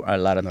lot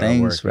of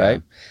things, work,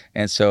 right?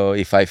 And so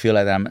if I feel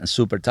like I'm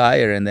super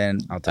tired, and then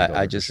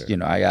I just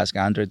I ask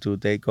Andre to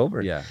take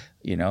over,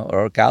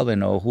 or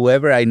Calvin, or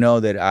whoever I know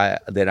that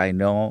I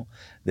know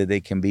that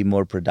they can be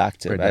more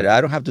productive. I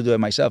don't have to do it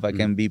myself. I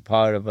can be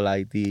part of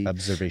like the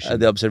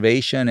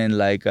observation and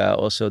like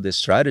also the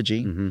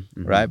strategy,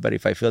 right? But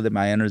if I feel that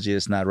my energy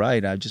is not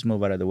right, I just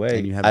move out of the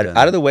way.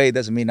 Out of the way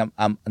doesn't mean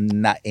I'm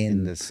not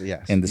in this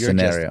in the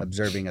scenario. Just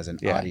observing as an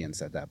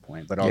audience at that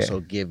point, but also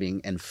giving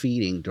and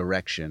feeding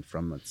direction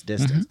from its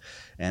distance,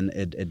 and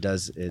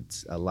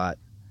it's a lot.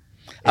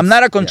 I'm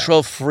not a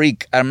control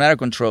freak. When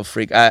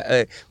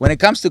it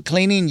comes to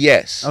cleaning,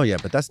 yes. Oh yeah,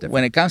 but that's different.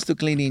 When it comes to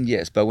cleaning,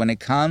 yes. But when it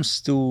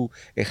comes to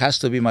it has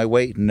to be my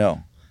way,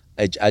 no.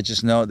 I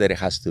just know that it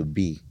has to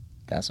be.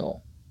 That's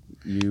all.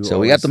 So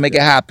we have to make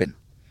it happen.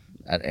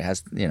 It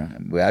has,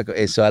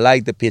 so I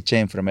like the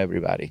pitch-in from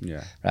everybody,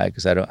 right?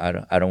 Because I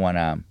don't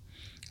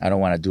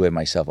want to do it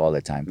myself all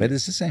the time. But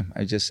it's the same.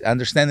 I just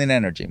understanding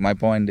energy. My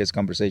point in this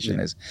conversation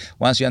is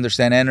once you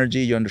understand energy,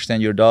 you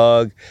understand your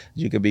dog,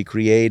 you can be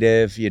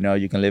creative, you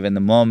can live in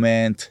the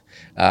moment.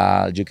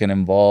 You can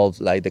involve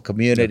like the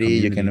community,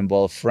 you can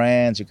involve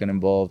friends, you can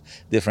involve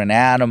different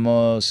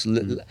animals.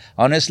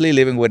 Honestly,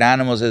 living with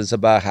animals is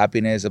about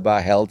happiness,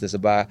 about health, it's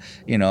about,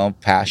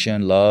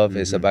 passion, love,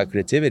 it's about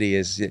creativity.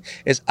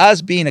 It's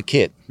us being a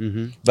kid,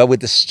 but with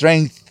the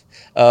strength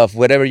of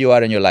whatever you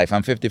are in your life.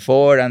 I'm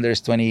 54,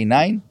 Andre's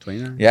 29.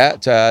 29.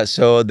 Yeah.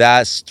 So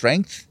that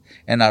strength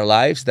in our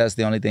lives, that's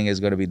the only thing is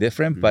going to be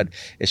different, but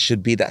it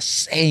should be that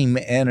same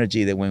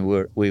energy that when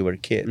we were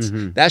kids.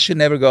 That should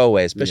never go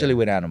away, especially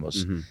with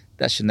animals.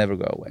 That should never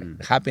go away.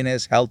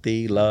 Happiness,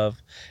 healthy,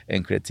 love,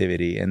 and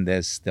creativity. And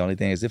that's the only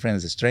thing is different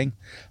is the strength.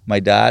 My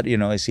dad,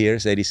 is here,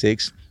 he's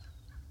 86.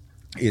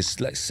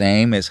 Is like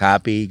same, is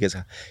happy because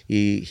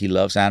he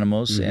loves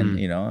animals, and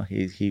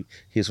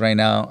he's right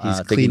now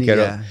taking care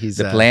of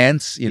the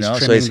plants,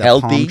 so he's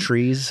healthy. Palm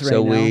trees right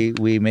so now.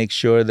 we make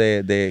sure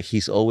that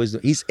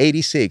he's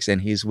 86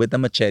 and he's with a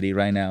machete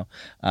right now,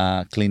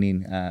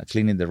 cleaning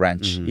the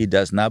ranch. He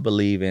does not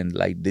believe in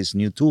like these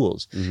new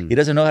tools. He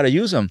doesn't know how to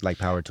use them, like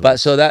power tools. But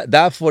so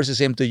that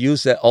forces him to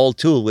use the old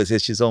tool, which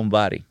is his own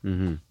body.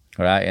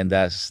 Right, and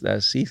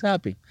that's he's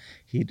happy.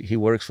 He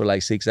works for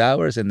like 6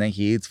 hours and then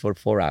he eats for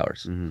 4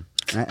 hours.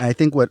 I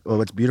think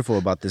what's beautiful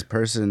about this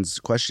person's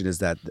question is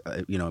that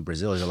in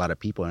Brazil there's a lot of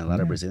people, and a lot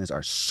of Brazilians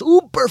are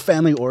super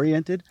family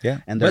oriented.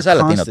 And there's a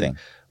Latino thing.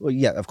 Well,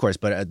 yeah, of course,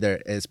 but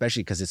they're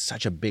especially because it's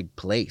such a big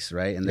place,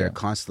 right? And they're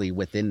constantly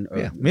within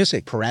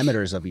music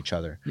parameters of each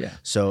other.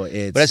 So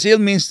it's Brazil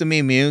means to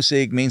me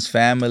music, means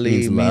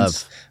family,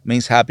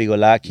 means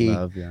happy-go-lucky.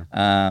 Love,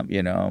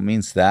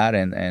 means that,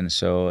 and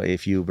so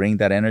if you bring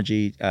that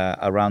energy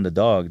around the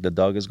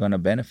dog is going to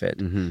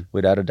benefit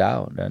without a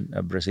doubt. And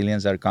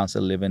Brazilians are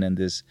constantly living in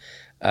this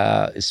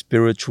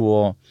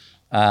spiritual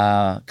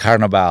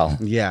carnival.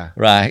 Yeah.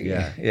 Right.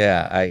 Yeah.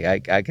 Yeah.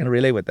 I can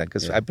relate with that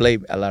because I play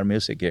a lot of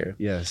music here.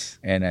 Yes.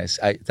 And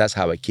that's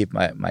how I keep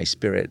my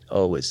spirit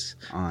always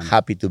On.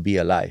 happy to be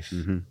alive.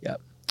 Yeah.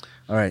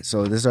 All right.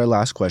 So this is our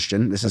last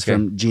question. This is Okay.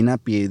 from Gina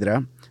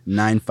Piedra,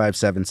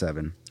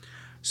 9577.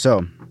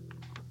 So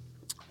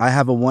I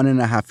have a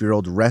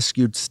 1.5-year-old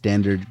rescued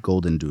standard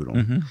golden doodle,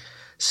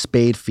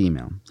 spayed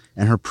female,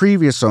 and her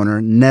previous owner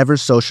never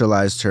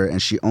socialized her,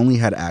 and she only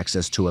had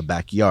access to a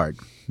backyard.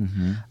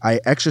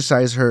 I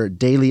exercise her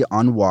daily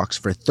on walks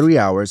for 3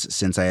 hours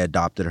since I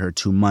adopted her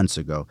 2 months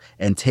ago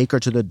and take her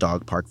to the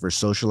dog park for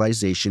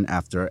socialization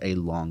after a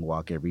long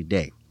walk every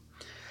day.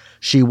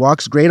 She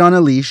walks great on a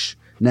leash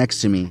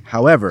next to me.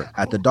 However,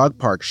 at the dog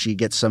park, she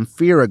gets some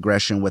fear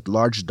aggression with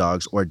large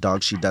dogs or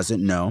dogs she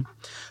doesn't know.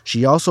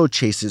 She also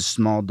chases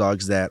small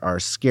dogs that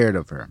are scared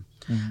of her.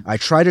 I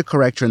try to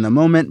correct her in the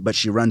moment, but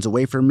she runs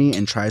away from me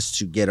and tries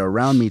to get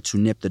around me to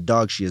nip the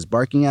dog she is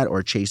barking at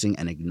or chasing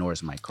and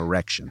ignores my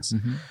corrections.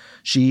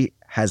 She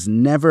has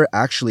never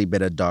actually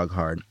bit a dog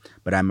hard,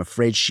 but I'm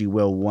afraid she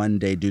will one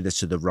day do this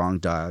to the wrong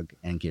dog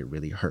and get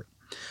really hurt.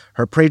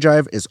 Her prey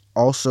drive is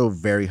also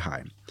very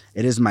high.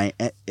 Is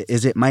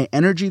it my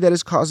energy that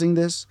is causing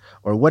this,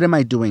 or what am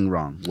I doing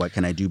wrong? What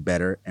can I do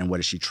better, and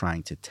what is she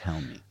trying to tell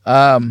me?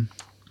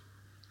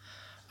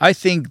 I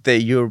think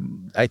that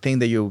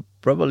you're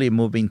probably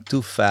moving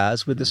too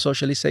fast with the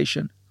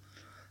socialization.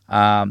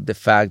 The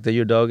fact that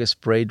your dog is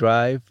prey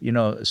drive,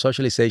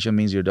 socialization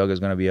means your dog is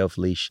going to be off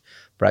leash,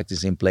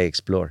 practicing play,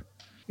 explore.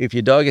 If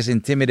your dog is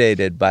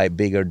intimidated by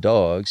bigger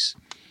dogs,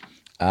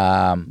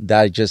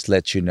 that just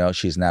lets you know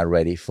she's not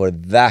ready for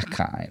that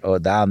kind or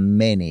that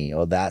many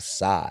or that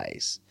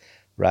size,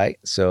 right?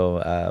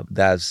 So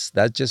that's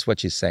just what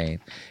she's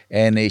saying.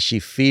 And if she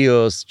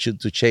feels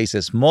to chase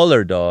a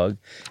smaller dog,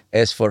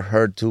 is for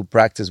her to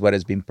practice what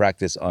has been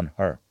practiced on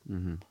her,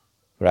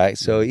 right?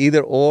 So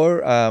either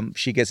or,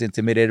 she gets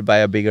intimidated by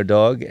a bigger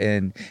dog,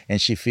 and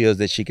she feels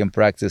that she can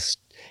practice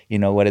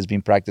what has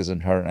been practiced on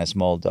her and a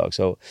small dog.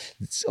 So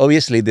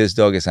obviously this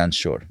dog is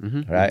unsure,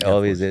 right?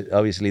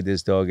 Obviously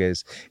this dog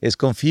is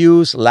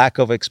confused, lack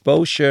of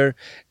exposure,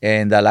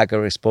 and the lack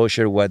of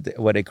exposure,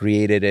 what it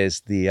created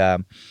is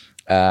the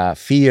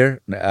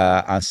fear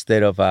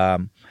instead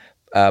of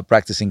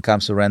practicing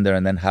calm surrender,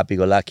 and then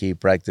happy-go-lucky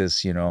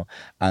practice,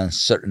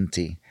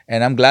 uncertainty.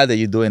 And I'm glad that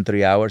you do in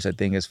 3 hours. I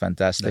think it's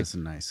fantastic. That's a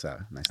nice.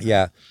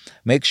 Yeah,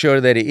 make sure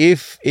that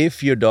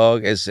if your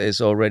dog is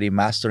already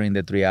mastering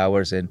the 3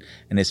 hours and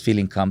is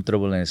feeling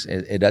comfortable and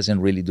it doesn't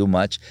really do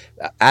much,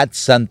 add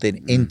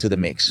something into the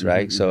mix,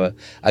 right? So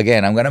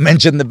again, I'm gonna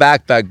mention the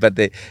backpack, but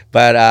the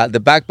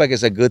backpack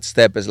is a good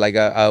step. It's like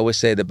I always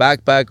say, the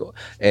backpack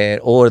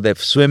or the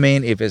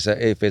swimming if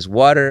it's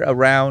water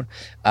around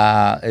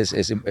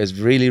is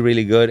really,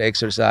 really good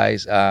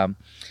exercise.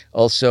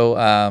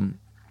 Also.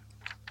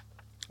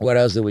 What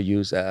else do we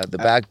use? The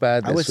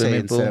backpack, the I would say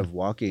swimming pool. instead of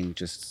walking,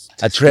 just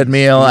A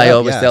treadmill. I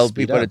always tell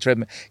speed people up. a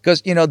treadmill,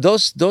 because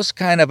those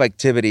kind of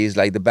activities,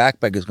 like the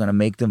backpack, is going to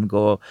make them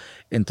go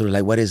into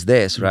like, what is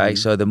this, right?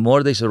 So the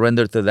more they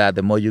surrender to that,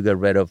 the more you get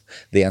rid of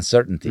the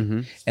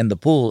uncertainty. And the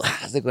pool,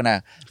 they're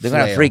gonna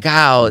freak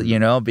out,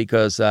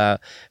 because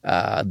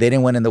they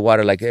didn't went in the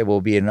water like it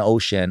will be an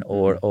ocean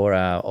or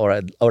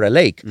a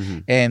lake,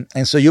 and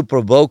so you're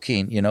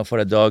provoking, for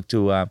a dog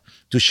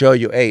to show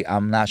you, hey,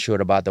 I'm not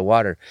sure about the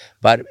water,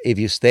 but if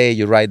you stay,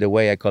 you ride the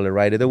way. I call it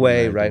ride the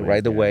way,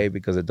 ride the way,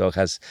 because the dog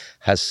has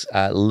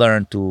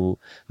learned to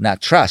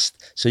not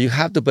trust. So you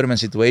have to put them in a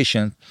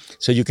situation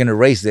so you can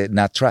erase the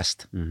not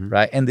trust,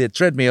 right? And the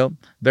treadmill,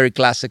 very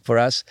classic for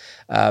us,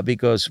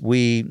 because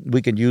we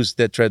can use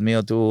the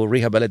treadmill to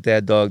rehabilitate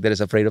a dog that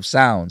is afraid of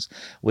sounds.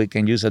 We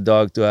can use a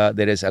dog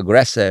that is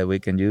aggressive. We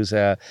can use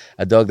a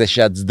dog that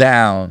shuts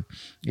down,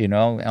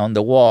 on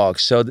the walk.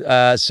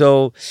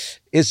 So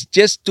it's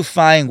just to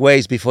find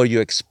ways before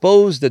you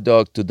expose the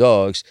dog to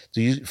dogs,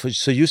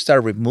 so you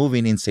start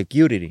removing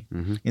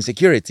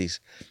insecurities,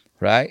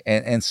 right?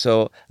 And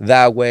so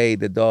that way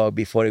the dog,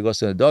 before it goes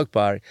to the dog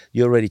park,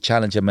 you already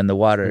challenge them in the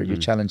water, you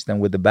challenge them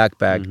with the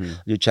backpack,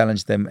 you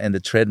challenge them in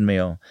the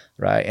treadmill,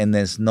 right? And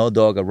there's no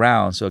dog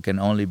around, so it can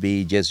only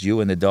be just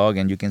you and the dog,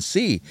 and you can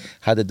see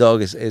how the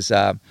dog is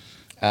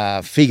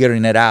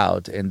figuring it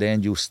out, and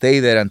then you stay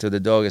there until the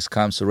dog is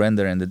calm,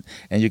 surrender, and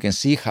you can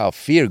see how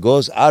fear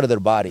goes out of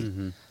their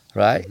body,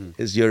 right?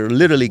 Is you're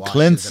literally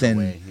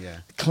cleansing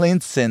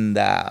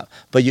that,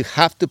 but you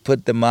have to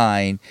put the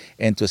mind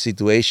into a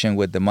situation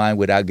with the mind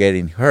without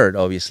getting hurt.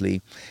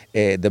 Obviously,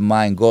 the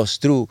mind goes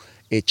through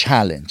a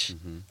challenge,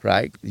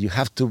 right? You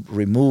have to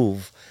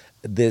remove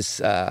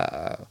this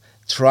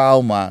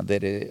trauma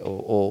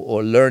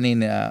or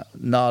learning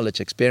knowledge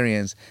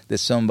experience that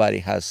somebody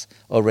has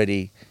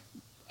already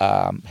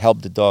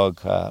help the dog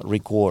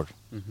record,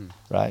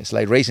 right? It's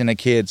like raising a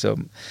kid. So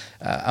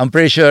I'm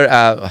pretty sure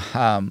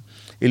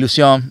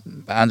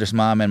Ilusion, Andres'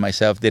 mom, and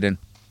myself didn't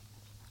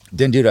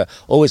do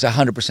always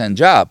 100%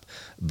 job,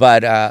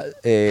 but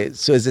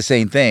so it's the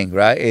same thing,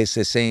 right? It's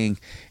the same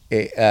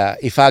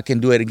if I can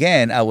do it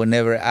again, I would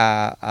never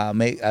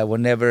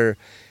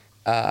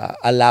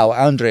allow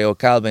Andre or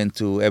Calvin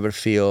to ever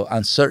feel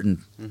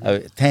uncertain,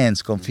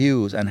 tense,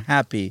 confused,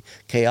 unhappy,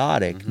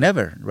 chaotic.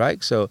 Never,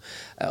 right? So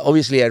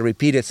obviously I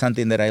repeated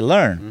something that I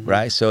learned,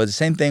 right? So the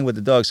same thing with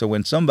the dog. So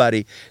when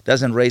somebody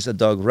doesn't raise a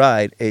dog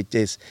right,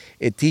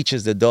 it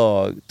teaches the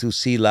dog to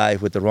see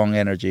life with the wrong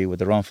energy, with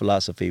the wrong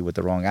philosophy, with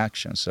the wrong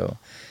action. So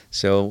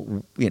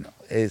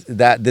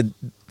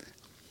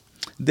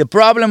the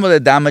problem with the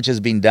damage has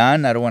been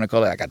done. I don't want to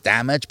call it like a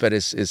damage, but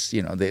it's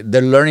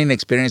the learning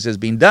experience has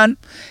been done.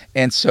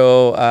 And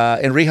so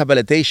in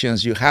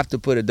rehabilitations, you have to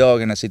put a dog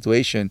in a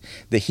situation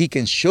that he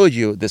can show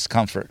you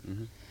discomfort.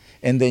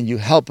 And then you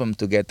help him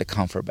to get the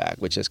comfort back,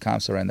 which is calm,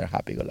 surrender,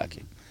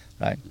 happy-go-lucky.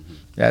 Right?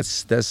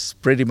 That's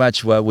pretty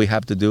much what we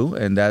have to do.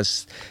 And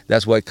that's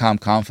why calm,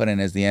 confident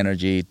is the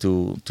energy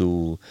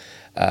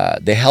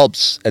that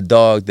helps a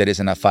dog that is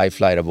in a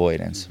fight-flight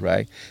avoidance,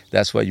 right?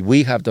 That's why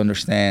we have to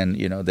understand,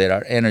 that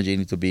our energy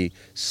needs to be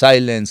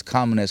silence,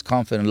 calmness,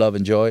 confidence, love,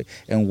 and joy,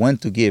 and when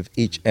to give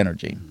each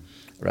energy,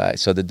 right?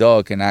 So the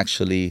dog can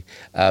actually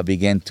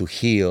begin to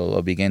heal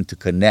or begin to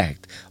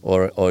connect,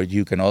 or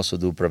you can also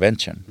do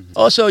prevention.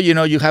 Also,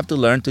 you have to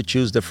learn to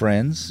choose the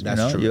friends.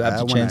 That's true. You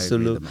have to chance to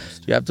look.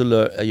 You have to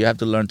learn. You have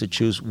to learn to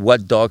choose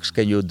what dogs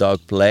can your dog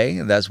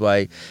play. That's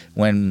why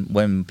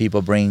when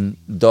people bring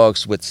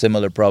dogs with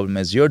similar problem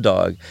as your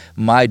dog,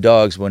 my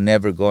dogs will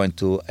never go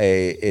into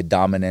a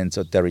dominance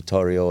or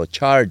territorial or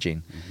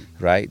charging.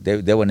 Right?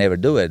 They will never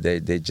do it.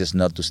 They just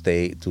not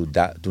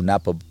to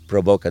not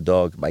provoke a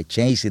dog by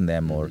chasing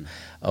them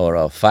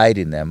or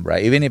fighting them.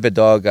 Right? Even if a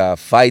dog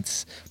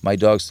fights, my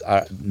dogs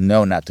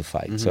know not to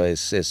fight. So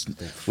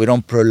we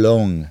don't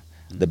prolong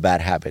the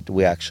bad habit.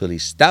 We actually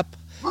stop,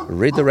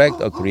 redirect,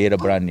 or create a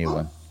brand new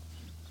one.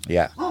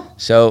 Yeah.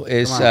 So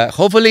it's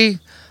hopefully.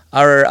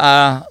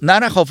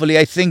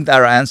 I think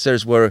our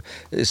answers were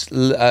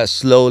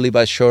slowly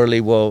but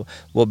surely will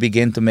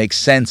begin to make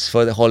sense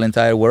for the whole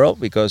entire world,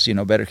 because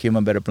better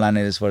human, better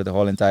planet is for the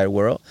whole entire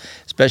world,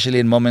 especially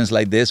in moments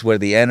like this where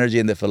the energy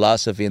and the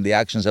philosophy and the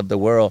actions of the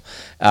world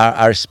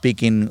are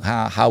speaking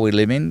how we're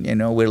living.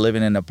 We're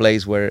living in a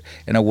place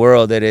in a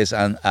world that is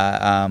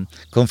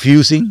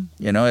confusing.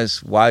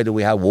 Is why do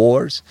we have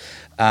wars?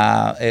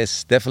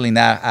 It's definitely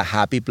not a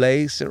happy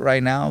place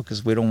right now,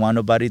 because we don't want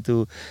nobody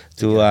to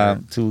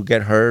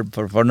get hurt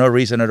for no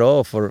reason at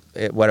all, for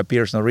what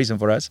appears no reason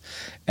for us.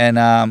 And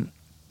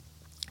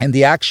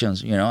the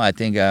actions, I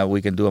think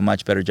we can do a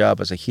much better job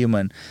as a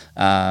human,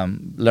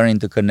 learning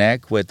to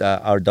connect with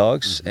our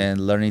dogs,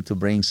 and learning to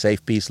bring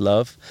safe, peace,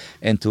 love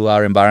into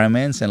our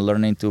environments, and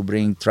learning to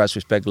bring trust,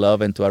 respect,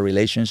 love into our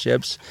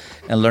relationships,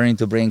 and learning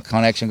to bring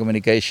connection,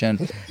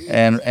 communication,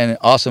 and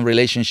awesome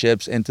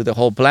relationships into the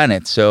whole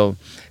planet. So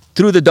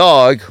through the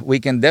dog, we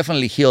can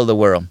definitely heal the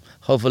world.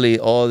 Hopefully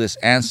all these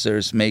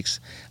answers makes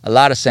a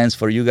lot of sense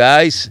for you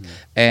guys,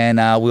 and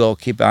we'll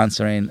keep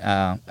answering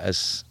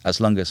as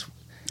long as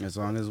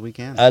we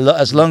can.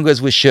 As long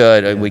as we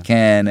should, and we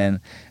can,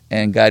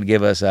 and God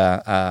give us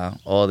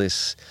all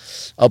this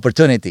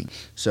opportunity.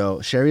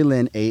 So Sherry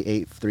Lynn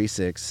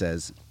A836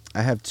 says,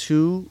 I have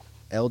 2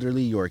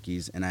 elderly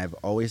Yorkies, and I have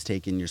always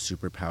taken your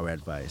superpower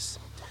advice.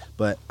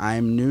 But I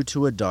am new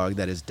to a dog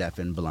that is deaf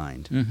and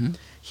blind.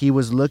 He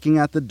was looking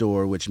at the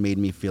door, which made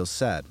me feel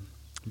sad.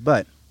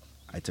 But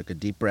I took a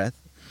deep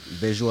breath,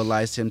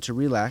 visualized him to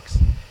relax,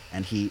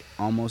 and he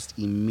almost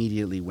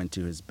immediately went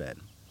to his bed.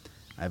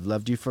 I've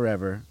loved you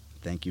forever.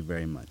 Thank you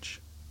very much.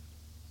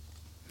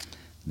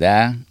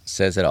 That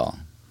says it all,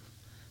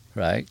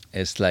 right?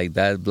 It's like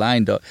that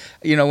blind dog.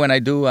 When I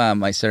do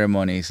my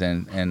ceremonies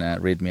and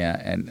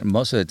arrhythmia, and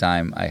most of the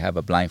time I have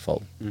a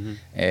blindfold,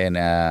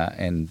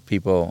 and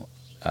people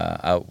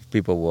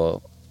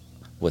will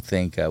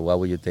think, why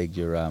would you take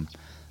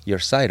your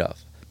sight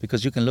off?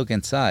 Because you can look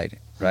inside,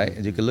 right?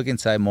 You can look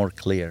inside more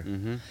clear.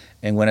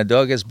 And when a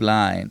dog is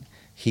blind,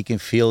 he can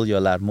feel you a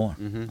lot more.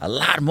 A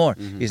lot more.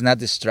 He's not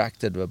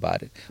distracted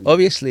about it.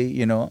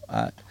 Obviously,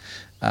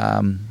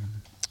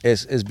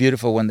 it's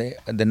beautiful when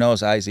the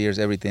nose, eyes, ears,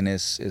 everything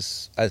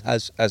is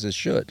as it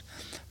should.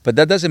 But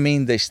that doesn't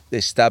mean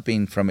they're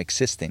stopping from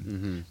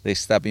existing. They're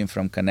stopping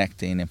from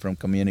connecting and from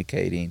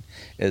communicating.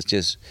 It's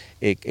just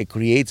it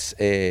creates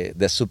the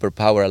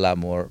superpower a lot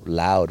more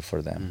loud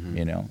for them.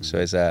 So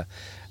it's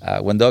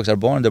when dogs are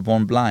born, they're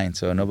born blind.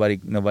 So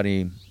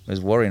nobody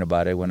is worrying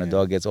about it. When a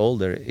dog gets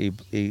older, he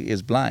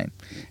is blind.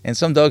 And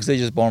some dogs, they're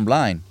just born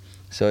blind.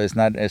 So it's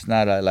not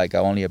like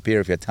only a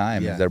period of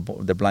time. They're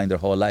blind their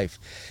whole life,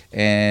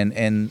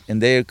 and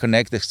they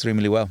connect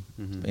extremely well.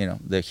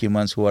 The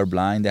humans who are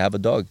blind, they have a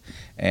dog,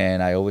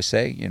 and I always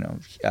say,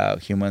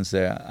 humans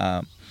they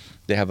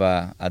have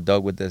a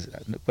dog with this,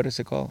 what is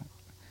it called?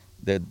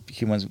 The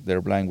humans that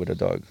are blind with a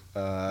dog.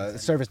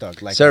 Service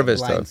dog, like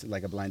Service a blind, dog.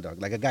 like a blind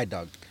dog, like a guide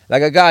dog.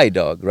 Like a guide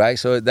dog, right?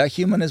 So that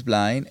human is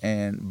blind,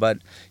 but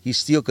he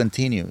still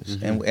continues.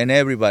 And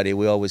everybody,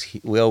 we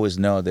always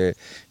know that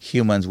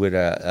humans with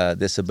a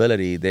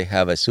disability, they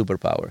have a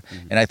superpower.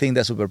 And I think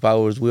that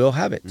superpowers, we all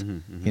have it.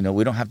 You know,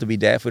 we don't have to be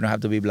deaf, we don't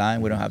have to be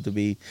blind, we don't have to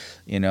be,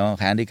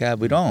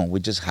 handicapped. We don't. We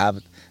just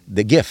have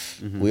the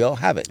gift. We all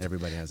have it.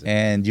 Everybody has it.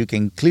 And you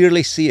can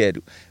clearly see it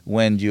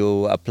when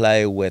you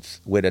apply with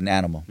an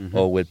animal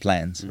or with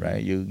plants,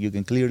 right? You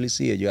can clearly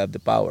see it. You have the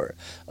power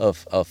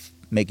of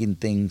making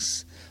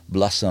things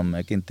blossom,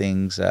 making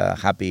things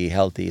happy,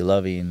 healthy,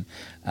 loving,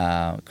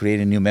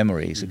 creating new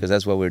memories, because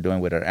that's what we're doing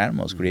with our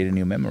animals, creating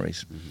new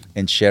memories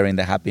and sharing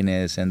the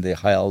happiness and the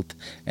health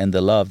and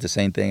the love. The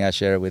same thing I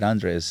share with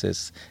Andres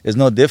is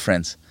no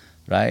difference.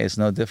 Right, it's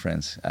no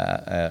difference.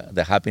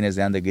 The happiness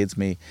that Andre gives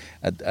me,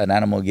 an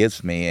animal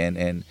gives me,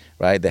 and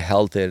right, the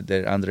health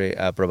that Andre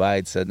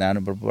provides, an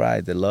animal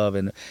provides, the love,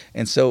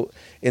 and so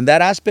in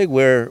that aspect,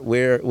 we're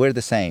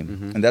the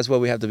same, and that's why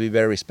we have to be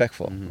very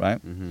respectful,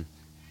 right?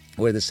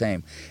 We're the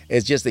same.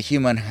 It's just the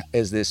human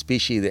is the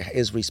species that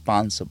is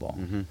responsible.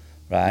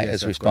 Right, Yes,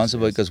 it's of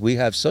responsible course, yes. because we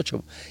have such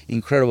an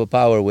incredible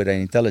power with our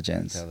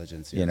intelligence,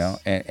 Yes.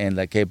 and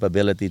the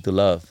capability to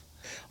love.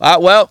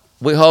 Well,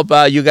 we hope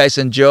you guys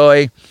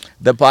enjoy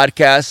the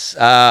podcast,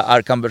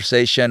 our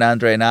conversation,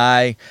 Andre and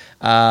I.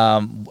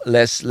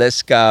 Let's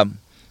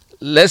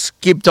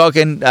keep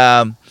talking.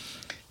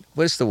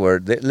 What's the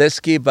word? Let's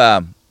keep.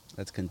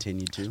 Let's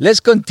continue to. Let's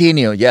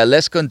continue. Yeah,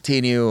 let's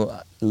continue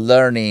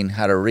learning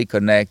how to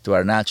reconnect to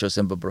our natural,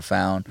 simple,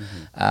 profound.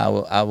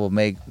 I will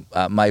make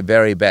my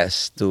very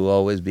best to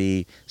always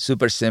be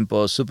super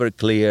simple, super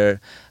clear,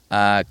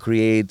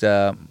 create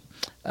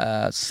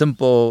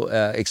simple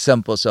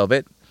examples of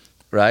it,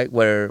 right?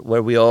 Where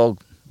we all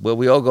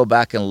go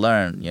back and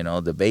learn,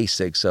 the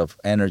basics of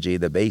energy,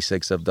 the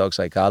basics of dog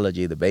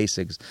psychology, the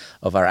basics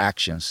of our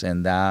actions,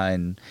 and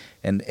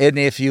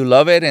if you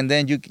love it, and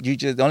then you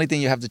just, the only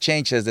thing you have to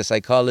change is the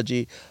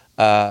psychology.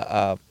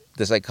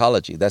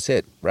 That's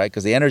it, right?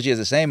 Because the energy is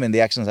the same and the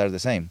actions are the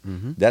same.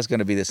 That's going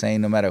to be the same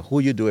no matter who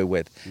you do it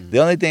with. The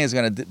only thing is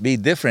going to be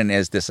different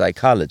is the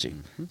psychology.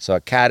 So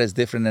a cat is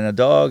different than a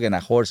dog, and a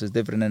horse is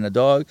different than a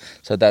dog.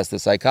 So that's the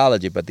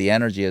psychology, but the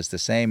energy is the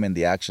same and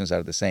the actions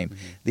are the same.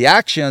 The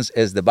actions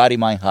is the body,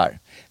 mind, heart.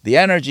 The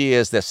energy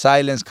is the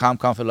silence, calm,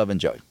 comfort, love, and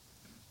joy.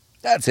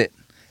 That's it.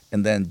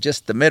 And then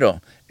just the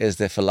middle is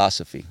the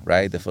philosophy,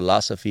 right? The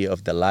philosophy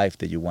of the life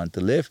that you want to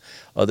live,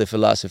 or the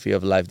philosophy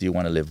of life that you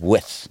want to live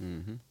with.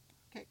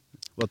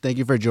 Well, thank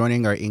you for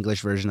joining our English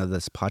version of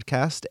this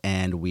podcast,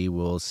 and we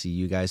will see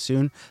you guys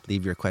soon.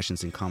 Leave your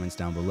questions and comments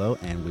down below,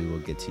 and we will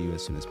get to you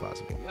as soon as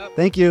possible.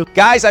 Thank you.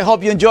 Guys, I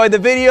hope you enjoyed the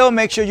video.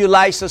 Make sure you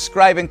like,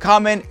 subscribe, and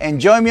comment,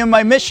 and join me on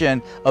my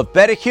mission of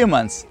better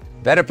humans,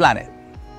 better planet.